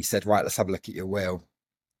 and he said, "Right, let's have a look at your wheel."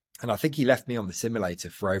 And I think he left me on the simulator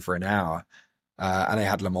for over an hour, and I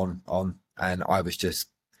had them on, and I was just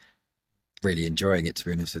really enjoying it, to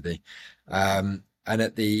be honest with you. And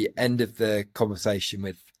at the end of the conversation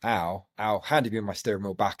with Al handed me my steering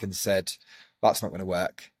wheel back and said, that's not going to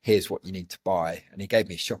work. Here's what you need to buy. And he gave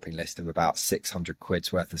me a shopping list of about 600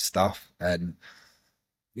 quid's worth of stuff. And,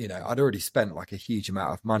 I'd already spent like a huge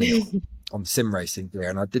amount of money on sim racing gear,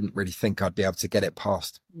 and I didn't really think I'd be able to get it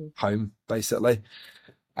past home, basically.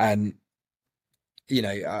 And,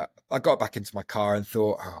 I got back into my car and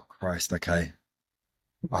thought, oh, Christ, okay,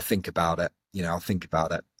 I'll think about it. I'll think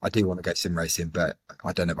about it. I do want to go sim racing, but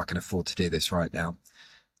I don't know if I can afford to do this right now.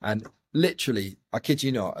 And literally, I kid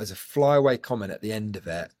you not, as a flyaway comment at the end of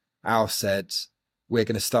it, Al said, we're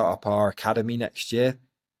going to start up our academy next year.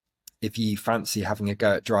 If you fancy having a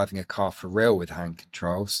go at driving a car for real with hand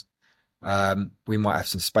controls, we might have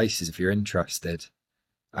some spaces if you're interested.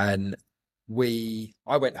 And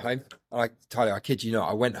I went home. Tyler, I kid you not,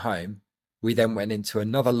 I went home. We then went into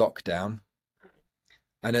another lockdown.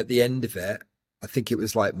 And at the end of it, I think it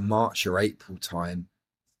was like March or April time,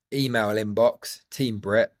 email inbox, Team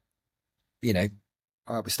Brit, you know,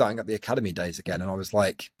 I was starting up the academy days again. And I was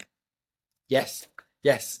like, yes,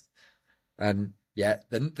 yes. And yeah,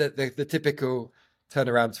 the typical turn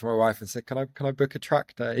around to my wife and said, can I book a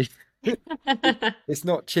track day? It's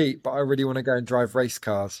not cheap, but I really want to go and drive race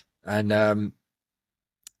cars. And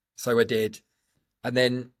so I did. And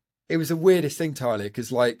then it was the weirdest thing, Tyler,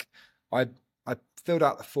 because like I I filled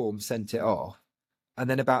out the form, sent it off, and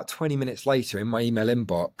then about 20 minutes later in my email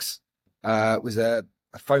inbox was a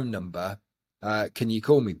phone number. Can you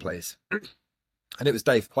call me, please? And it was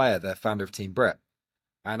Dave Player, the founder of Team Brit.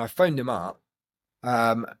 And I phoned him up.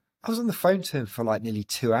 I was on the phone to him for like nearly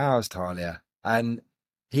 2 hours, Talia, and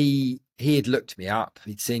he had looked me up.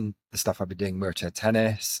 He'd seen the stuff I've been doing, wheelchair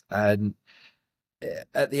tennis, and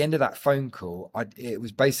at the end of that phone call, it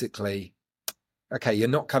was basically, okay, you're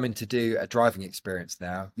not coming to do a driving experience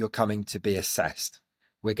now. You're coming to be assessed.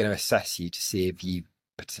 We're going to assess you to see if you've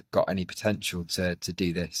got any potential to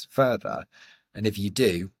do this further, and if you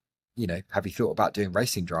do, have you thought about doing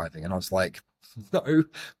racing driving? And I was like, no,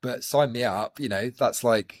 but sign me up. That's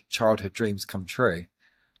like childhood dreams come true.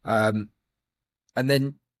 Um, and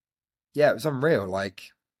then, yeah, it was unreal.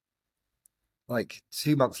 Like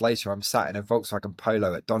 2 months later, I'm sat in a Volkswagen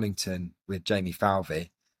Polo at Donington with Jamie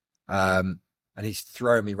Falvey, and he's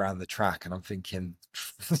throwing me around the track, and I'm thinking,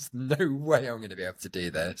 there's no way I'm going to be able to do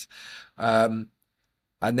this. And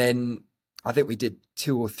then I think we did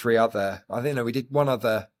two or three other. I think no, we did one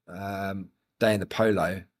other day in the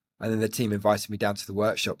Polo, and then the team invited me down to the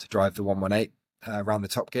workshop to drive the 118 around the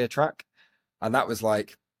Top Gear track, and that was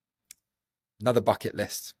like another bucket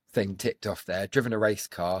list thing ticked off there. Driven a race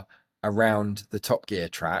car around the Top Gear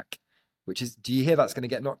track, which is, do you hear that's going to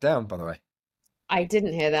get knocked down, by the way? I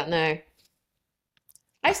didn't hear that, no.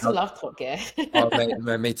 I still Oh, love Top Gear. oh,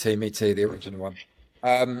 me too, the original one.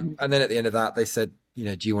 And then at the end of that, they said,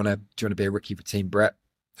 do you want to be a rookie for Team Brett?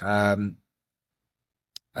 And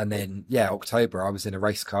then, yeah, October, I was in a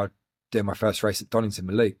race car doing my first race at Donington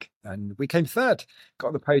with Luke, and we came third, got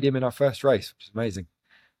on the podium in our first race, which is amazing.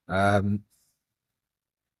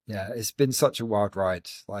 Yeah, it's been such a wild ride.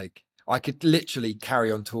 Like, I could literally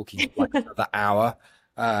carry on talking for like another hour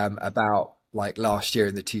about like last year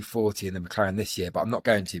in the 240 and the McLaren this year, but I'm not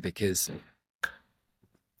going to because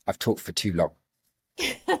I've talked for too long.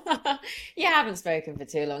 You haven't spoken for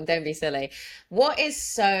too long. Don't be silly. What is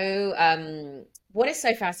so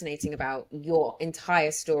fascinating about your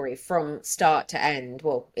entire story from start to end?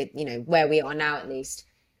 Well, where we are now at least.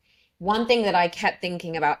 One thing that I kept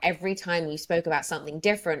thinking about every time you spoke about something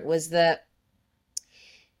different was that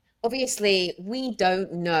obviously we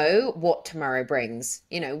don't know what tomorrow brings,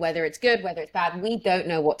 whether it's good, whether it's bad, we don't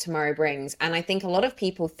know what tomorrow brings. And I think a lot of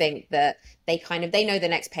people think that they know the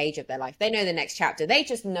next page of their life. They know the next chapter. They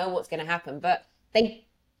just know what's going to happen, but they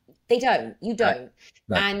don't, you don't.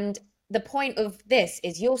 No. And the point of this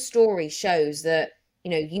is your story shows that,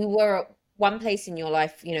 you were at one place in your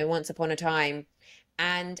life, once upon a time.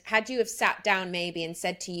 And had you have sat down maybe and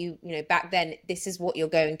said to you, back then, this is what you're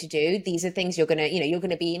going to do. These are things you're going to, you're going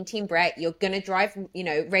to be in Team Brett. You're going to drive,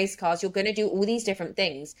 race cars. You're going to do all these different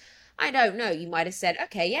things. I don't know. You might have said,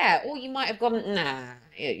 okay, yeah. Or you might have gone, nah,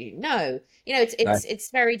 no. It's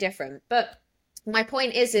very different. But my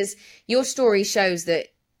point is your story shows that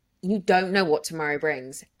you don't know what tomorrow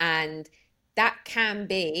brings. And that can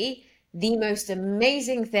be the most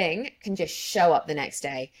amazing thing, can just show up the next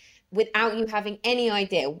day without you having any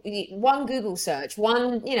idea. One Google search,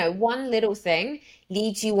 one little thing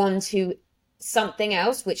leads you on to something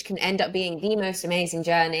else, which can end up being the most amazing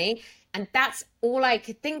journey. And that's all I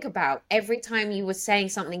could think about every time you were saying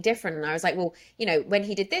something different. And I was like, well, when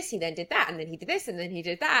he did this, he then did that, and then he did this, and then he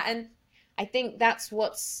did that. And I think that's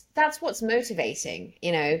what's motivating.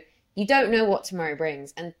 You don't know what tomorrow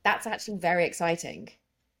brings, and that's actually very exciting.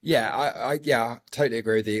 Yeah, I totally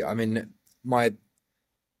agree with you. I mean,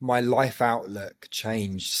 my life outlook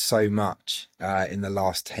changed so much in the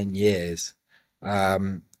last 10 years. I,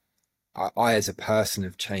 as a person,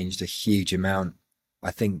 have changed a huge amount. I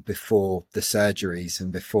think before the surgeries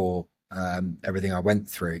and before everything I went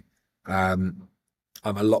through, I'm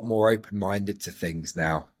a lot more open-minded to things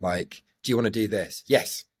now. Like, do you want to do this?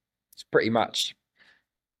 Yes. That's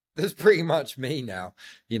pretty much me now.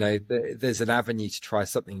 There's an avenue to try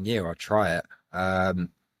something new. I'll try it.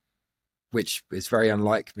 Which is very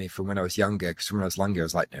unlike me from when I was younger. Because when I was younger, I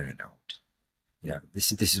was like, no.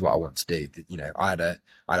 This is what I want to do. I had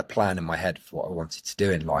a plan in my head for what I wanted to do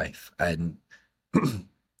in life, and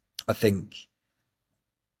I think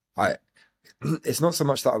it's not so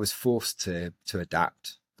much that I was forced to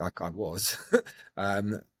adapt. like I was,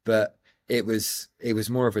 but it was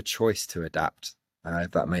more of a choice to adapt,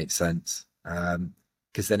 if that makes sense.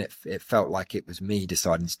 Because then it felt like it was me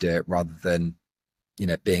deciding to do it rather than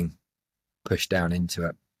being pushed down into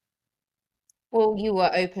it. Well, you were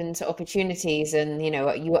open to opportunities and,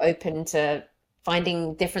 you were open to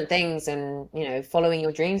finding different things and, following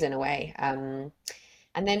your dreams in a way. And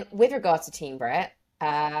then with regards to Team Brett,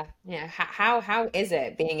 how is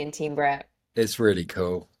it being in Team Brett? It's really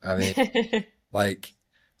cool. I mean, like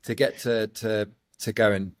to get to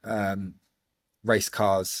go and race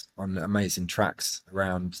cars on amazing tracks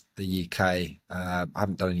around the UK. I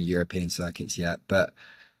haven't done any European circuits yet, but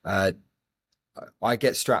uh, I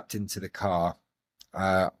get strapped into the car.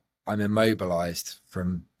 Uh, I'm immobilized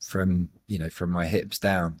from my hips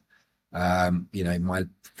down. My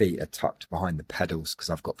feet are tucked behind the pedals because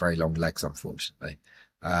I've got very long legs, unfortunately.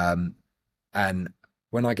 Um, and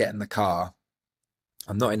when I get in the car,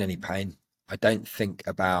 I'm not in any pain. I don't think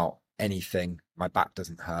about anything. My back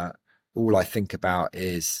doesn't hurt. All I think about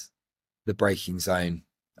is the braking zone,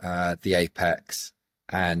 the apex,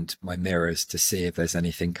 and my mirrors to see if there's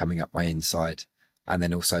anything coming up my inside. And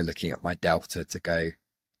then also looking at my delta to go,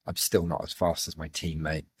 I'm still not as fast as my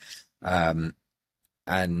teammate. Um,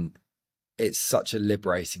 and it's such a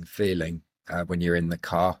liberating feeling when you're in the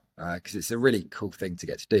car because it's a really cool thing to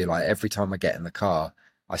get to do. Like every time I get in the car,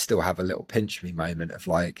 I still have a little pinch me moment of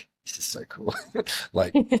like, this is so cool.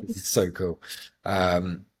 Like, this is so cool.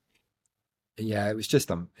 Um, yeah, it was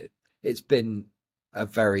just it's been a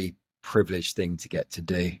very privileged thing to get to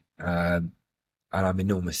do, and I'm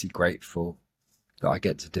enormously grateful that I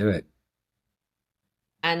get to do it.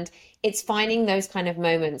 And it's finding those kind of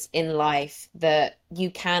moments in life that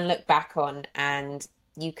you can look back on and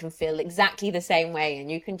you can feel exactly the same way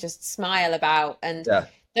and you can just smile about. And Yeah,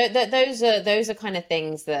 those are kind of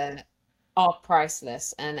things that are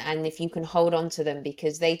priceless. And if you can hold on to them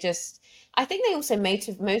because they just, I think they also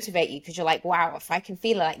motivate you because you're like, wow, if I can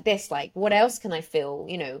feel it like this, like what else can I feel?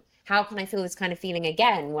 How can I feel this kind of feeling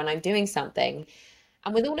again when I'm doing something?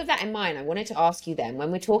 And with all of that in mind, I wanted to ask you then,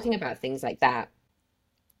 when we're talking about things like that,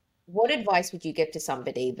 what advice would you give to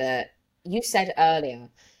somebody that you said earlier,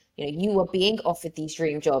 you were being offered these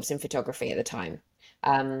dream jobs in photography at the time,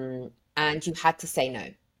 and you had to say no.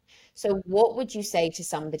 So what would you say to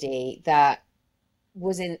somebody that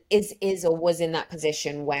is or was in that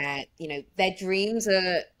position where, their dreams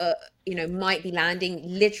might be landing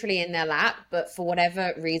literally in their lap, but for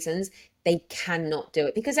whatever reasons, they cannot do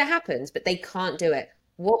it because it happens, but they can't do it.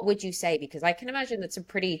 What would you say? Because I can imagine that's a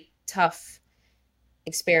pretty tough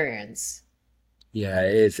experience. yeah,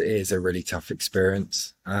 it is a really tough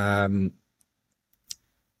experience.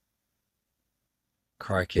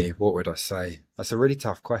 Crikey, what would I say? That's a really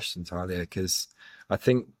tough question, Talia, because I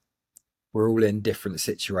think we're all in different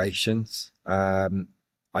situations.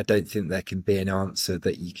 I don't think there can be an answer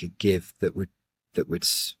that you could give that would that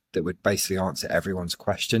would basically answer everyone's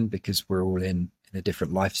question because we're all in a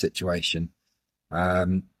different life situation.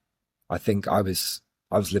 Um, I think I was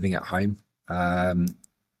living at home. The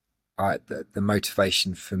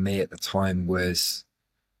motivation for me at the time was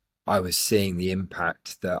I was seeing the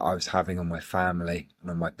impact that I was having on my family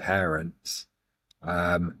and on my parents.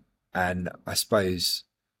 Um, and I suppose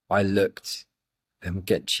I looked and we'll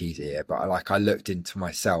get cheesy here, but I looked into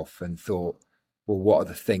myself and thought, well, what are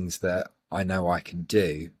the things that I know I can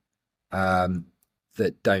do um,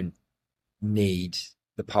 that don't need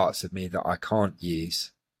the parts of me that I can't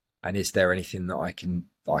use? And is there anything that I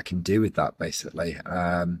can do with that? Basically,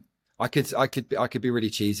 I could be really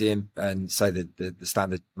cheesy and say the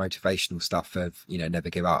standard motivational stuff of never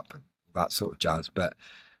give up, that sort of jazz, but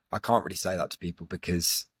I can't really say that to people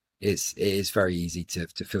because it is very easy to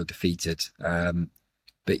feel defeated.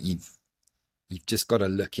 But you've just got to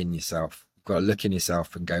look in yourself. You've got to look in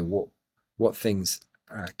yourself and go, what things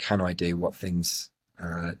can I do? What things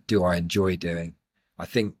do I enjoy doing? I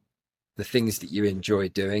think the things that you enjoy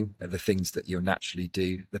doing are the things that you'll naturally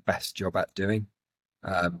do the best job at doing.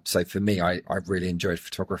 So for me, I really enjoyed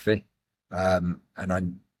photography, and I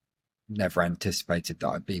never anticipated that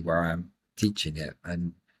I'd be where I am teaching it.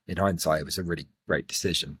 And in hindsight, it was a really great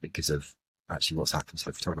decision because of actually what's happened to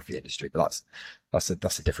the photography industry. But that's a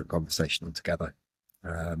different conversation altogether.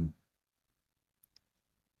 Um,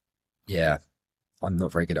 yeah, I'm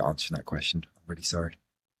not very good at answering that question. I'm really sorry.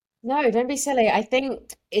 No, don't be silly. I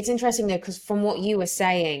think it's interesting though, because from what you were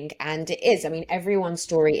saying, and it is, I mean, everyone's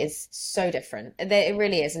story is so different. It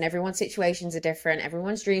really is, and everyone's situations are different,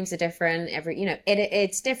 everyone's dreams are different,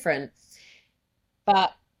 it's different.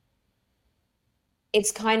 But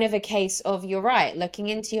it's kind of a case of you're right, looking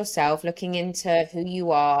into yourself, looking into who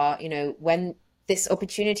you are, when this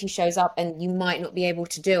opportunity shows up and you might not be able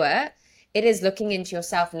to do it, it is looking into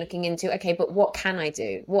yourself and looking into, okay, but what can I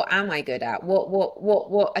do? What am I good at?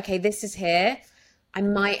 What? Okay, this is here. I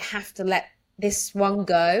might have to let this one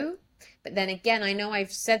go. But then again, I know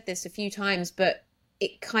I've said this a few times, but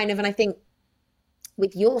it kind of, and I think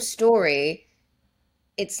with your story,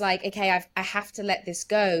 it's like, okay, I have to let this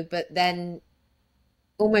go. But then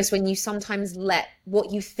almost when you sometimes let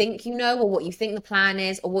what you think you know, or what you think the plan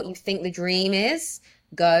is, or what you think the dream is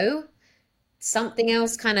go, something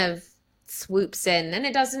else kind of swoops in. And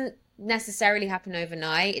it doesn't necessarily happen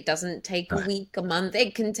overnight. It doesn't take a No. week, a month.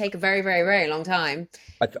 It can take a very, very, very long time.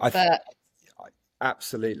 I But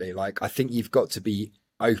absolutely, like I think you've got to be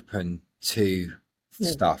open to mm,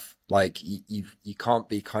 stuff. Like you can't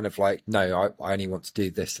be kind of like, no, I only want to do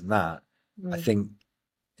this and that. I mm, think,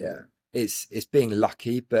 yeah, it's being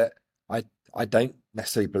lucky, but I I don't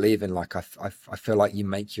necessarily believe in like I feel like you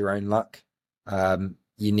make your own luck.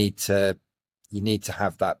 You need to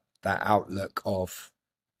have that outlook of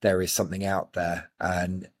there is something out there,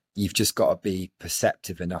 and you've just got to be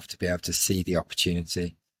perceptive enough to be able to see the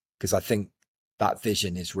opportunity. Because I think that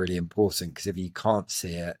vision is really important. Because if you can't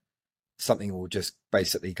see it, something will just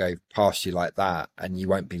basically go past you like that, and you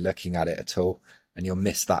won't be looking at it at all, and you'll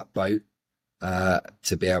miss that boat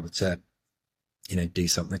to be able to, do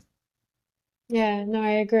something. yeah, no,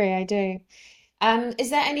 I agree. I do. Is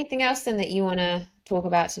there anything else then that you want to talk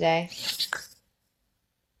about today?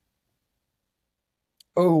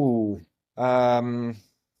 Oh, um,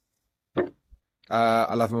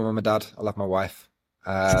 I love my mum and dad. I love my wife.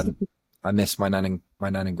 Um, I miss my nan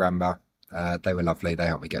and grandma. They were lovely. They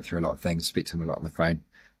helped me get through a lot of things. Speak to them a lot on the phone.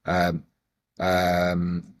 Um,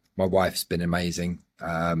 my wife's been amazing.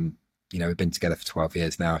 We've been together for 12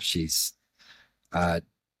 years now. She's uh,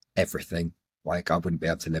 everything. Like I wouldn't be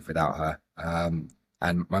able to live without her.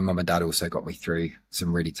 And my mum and dad also got me through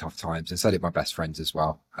some really tough times, and so did my best friends as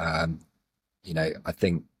well. I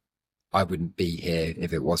think I wouldn't be here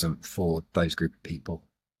if it wasn't for those group of people.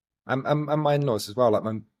 And my in-laws as well, like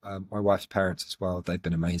my wife's parents as well. They've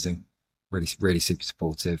been amazing, really, really super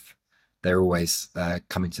supportive. They're always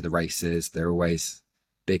coming to the races. They're always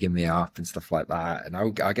bigging me up and stuff like that. And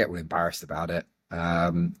I get all embarrassed about it.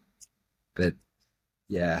 But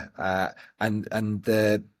yeah, and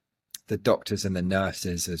the doctors and the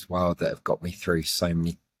nurses as well that have got me through so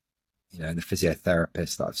many, and the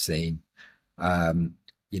physiotherapists that I've seen. Um,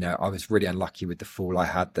 I was really unlucky with the fall I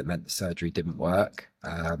had that meant the surgery didn't work.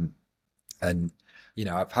 And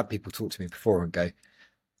I've had people talk to me before and go,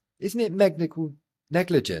 "Isn't it medical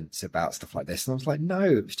negligence about stuff like this?" And I was like, "No,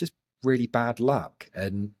 it was just really bad luck."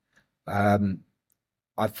 And um,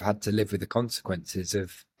 I've had to live with the consequences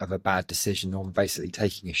of a bad decision on basically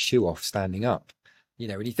taking a shoe off standing up.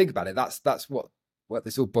 When you think about it, that's what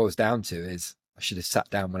this all boils down to is I should have sat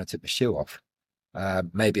down when I took the shoe off.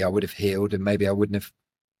 Maybe I would have healed and maybe I wouldn't have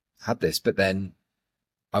had this, but then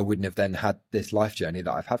I wouldn't have then had this life journey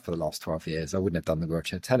that I've had for the last 12 years. I wouldn't have done the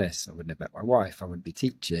wheelchair tennis. I wouldn't have met my wife. I wouldn't be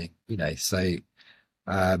teaching. So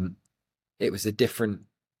um, it was a different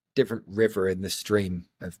river in the stream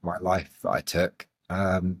of my life that I took.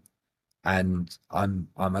 And I'm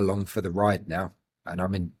along for the ride now. And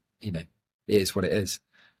I'm in, it is what it is.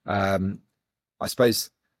 Um, I suppose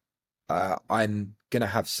I'm gonna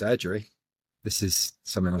have surgery. This is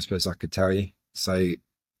something I suppose I could tell you. So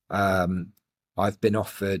um, I've been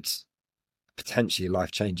offered potentially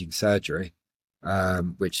life-changing surgery,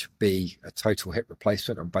 which would be a total hip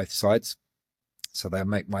replacement on both sides. So they'll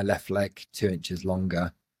make my left leg 2 inches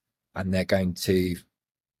longer, and they're going to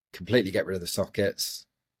completely get rid of the sockets,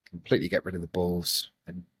 completely get rid of the balls,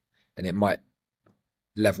 and it might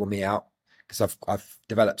level me out because I've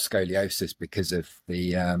developed scoliosis because of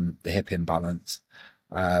the hip imbalance.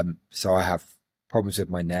 So I have problems with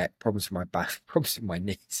my neck, problems with my back, problems with my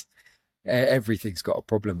knees. Everything's got a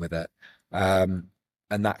problem with it. Um,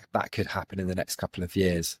 and that could happen in the next couple of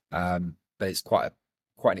years. But it's quite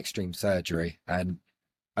an extreme surgery. And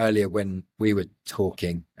earlier when we were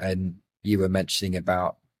talking and you were mentioning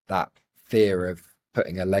about that fear of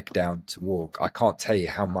putting a leg down to walk, I can't tell you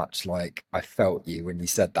how much like I felt you when you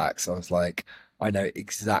said that. So I was like, I know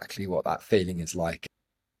exactly what that feeling is like.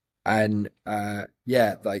 And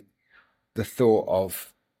yeah, like the thought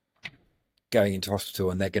of going into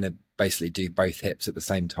hospital and they're going to basically do both hips at the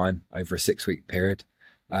same time over a 6 week period.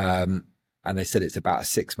 Um, and they said it's about a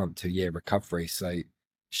 6 month to a year recovery. So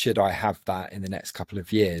should I have that in the next couple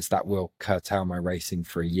of years, that will curtail my racing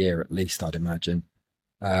for a year at least, I'd imagine.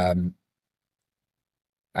 Um,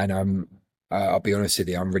 and I'll be honest with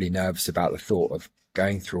you, I'm really nervous about the thought of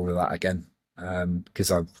going through all of that again.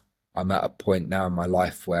 Because I'm at a point now in my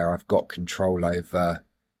life where I've got control over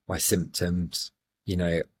my symptoms. You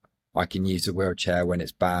know, I can use a wheelchair when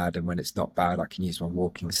it's bad, and when it's not bad, I can use my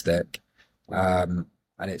walking stick. And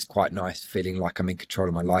it's quite nice feeling like I'm in control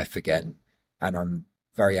of my life again. And I'm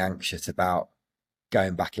very anxious about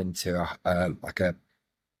going back into a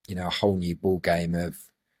whole new ball game of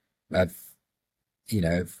of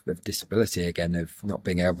disability again, of not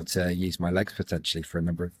being able to use my legs potentially for a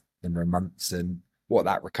number of months, and what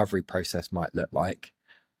that recovery process might look like.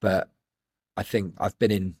 But I think I've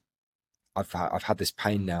had this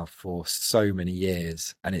pain now for so many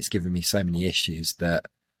years, and it's given me so many issues that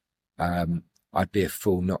I'd be a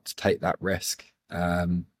fool not to take that risk,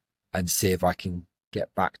 and see if I can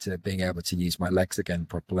get back to being able to use my legs again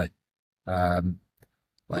properly. Um,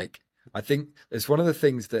 like, I think it's one of the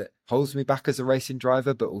things that holds me back as a racing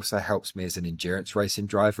driver, but also helps me as an endurance racing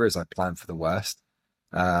driver as I plan for the worst.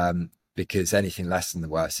 Because anything less than the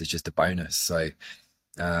worst is just a bonus. So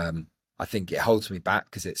I think it holds me back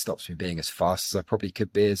because it stops me being as fast as I probably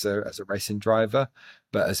could be as a racing driver.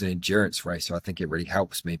 But as an endurance racer, I think it really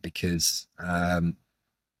helps me because I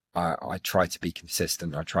try to be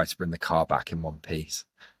consistent. I try to bring the car back in one piece,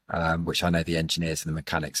 which I know the engineers and the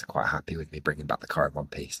mechanics are quite happy with me bringing back the car in one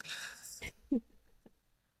piece. Yeah,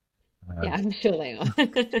 Um, I'm sure they are.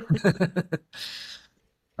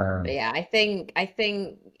 But um, yeah,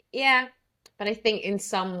 yeah. But I think in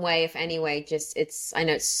some way, if any way, just I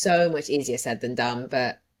know it's so much easier said than done,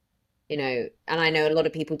 but and I know a lot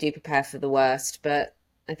of people do prepare for the worst, but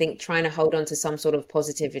I think trying to hold on to some sort of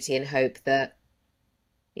positivity and hope that,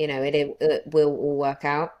 it will all work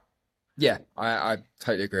out. yeah, I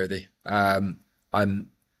totally agree with you. I'm I'm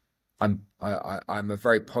a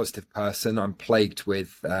very positive person. I'm plagued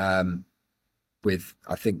with I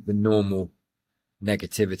think the normal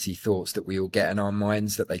negativity thoughts that we all get in our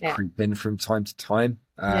minds, that they Yeah. creep in from time to time.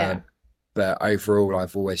 Yeah. But overall,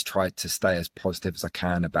 I've always tried to stay as positive as I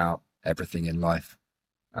can about everything in life,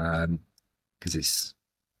 because it's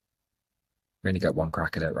we only get one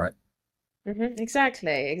crack at it, right?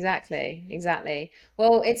 Exactly.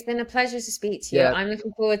 Well, it's been a pleasure to speak to you. Yeah, I'm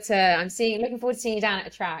looking forward to seeing you down at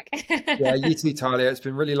the track. yeah. You too, Talia. It's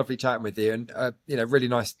been really lovely chatting with you, and really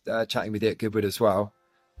nice chatting with you at Goodwood as well.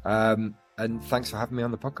 And thanks for having me on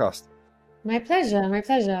the podcast. My pleasure, my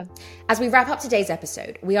pleasure. As we wrap up today's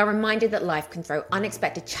episode, we are reminded that life can throw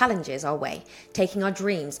unexpected challenges our way, taking our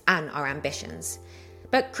dreams and our ambitions.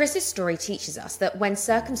 But Chris's story teaches us that when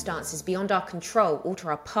circumstances beyond our control alter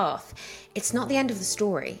our path, it's not the end of the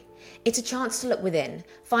story. It's a chance to look within,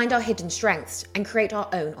 find our hidden strengths, and create our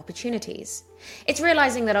own opportunities. It's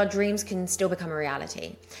realizing that our dreams can still become a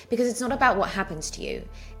reality, because it's not about what happens to you,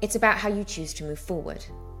 it's about how you choose to move forward.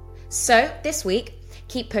 So, this week,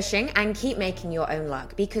 keep pushing and keep making your own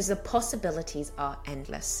luck, because the possibilities are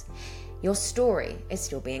endless. Your story is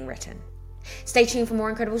still being written. Stay tuned for more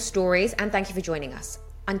incredible stories, and thank you for joining us.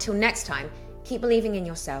 Until next time, keep believing in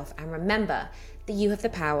yourself and remember that you have the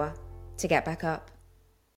power to get back up.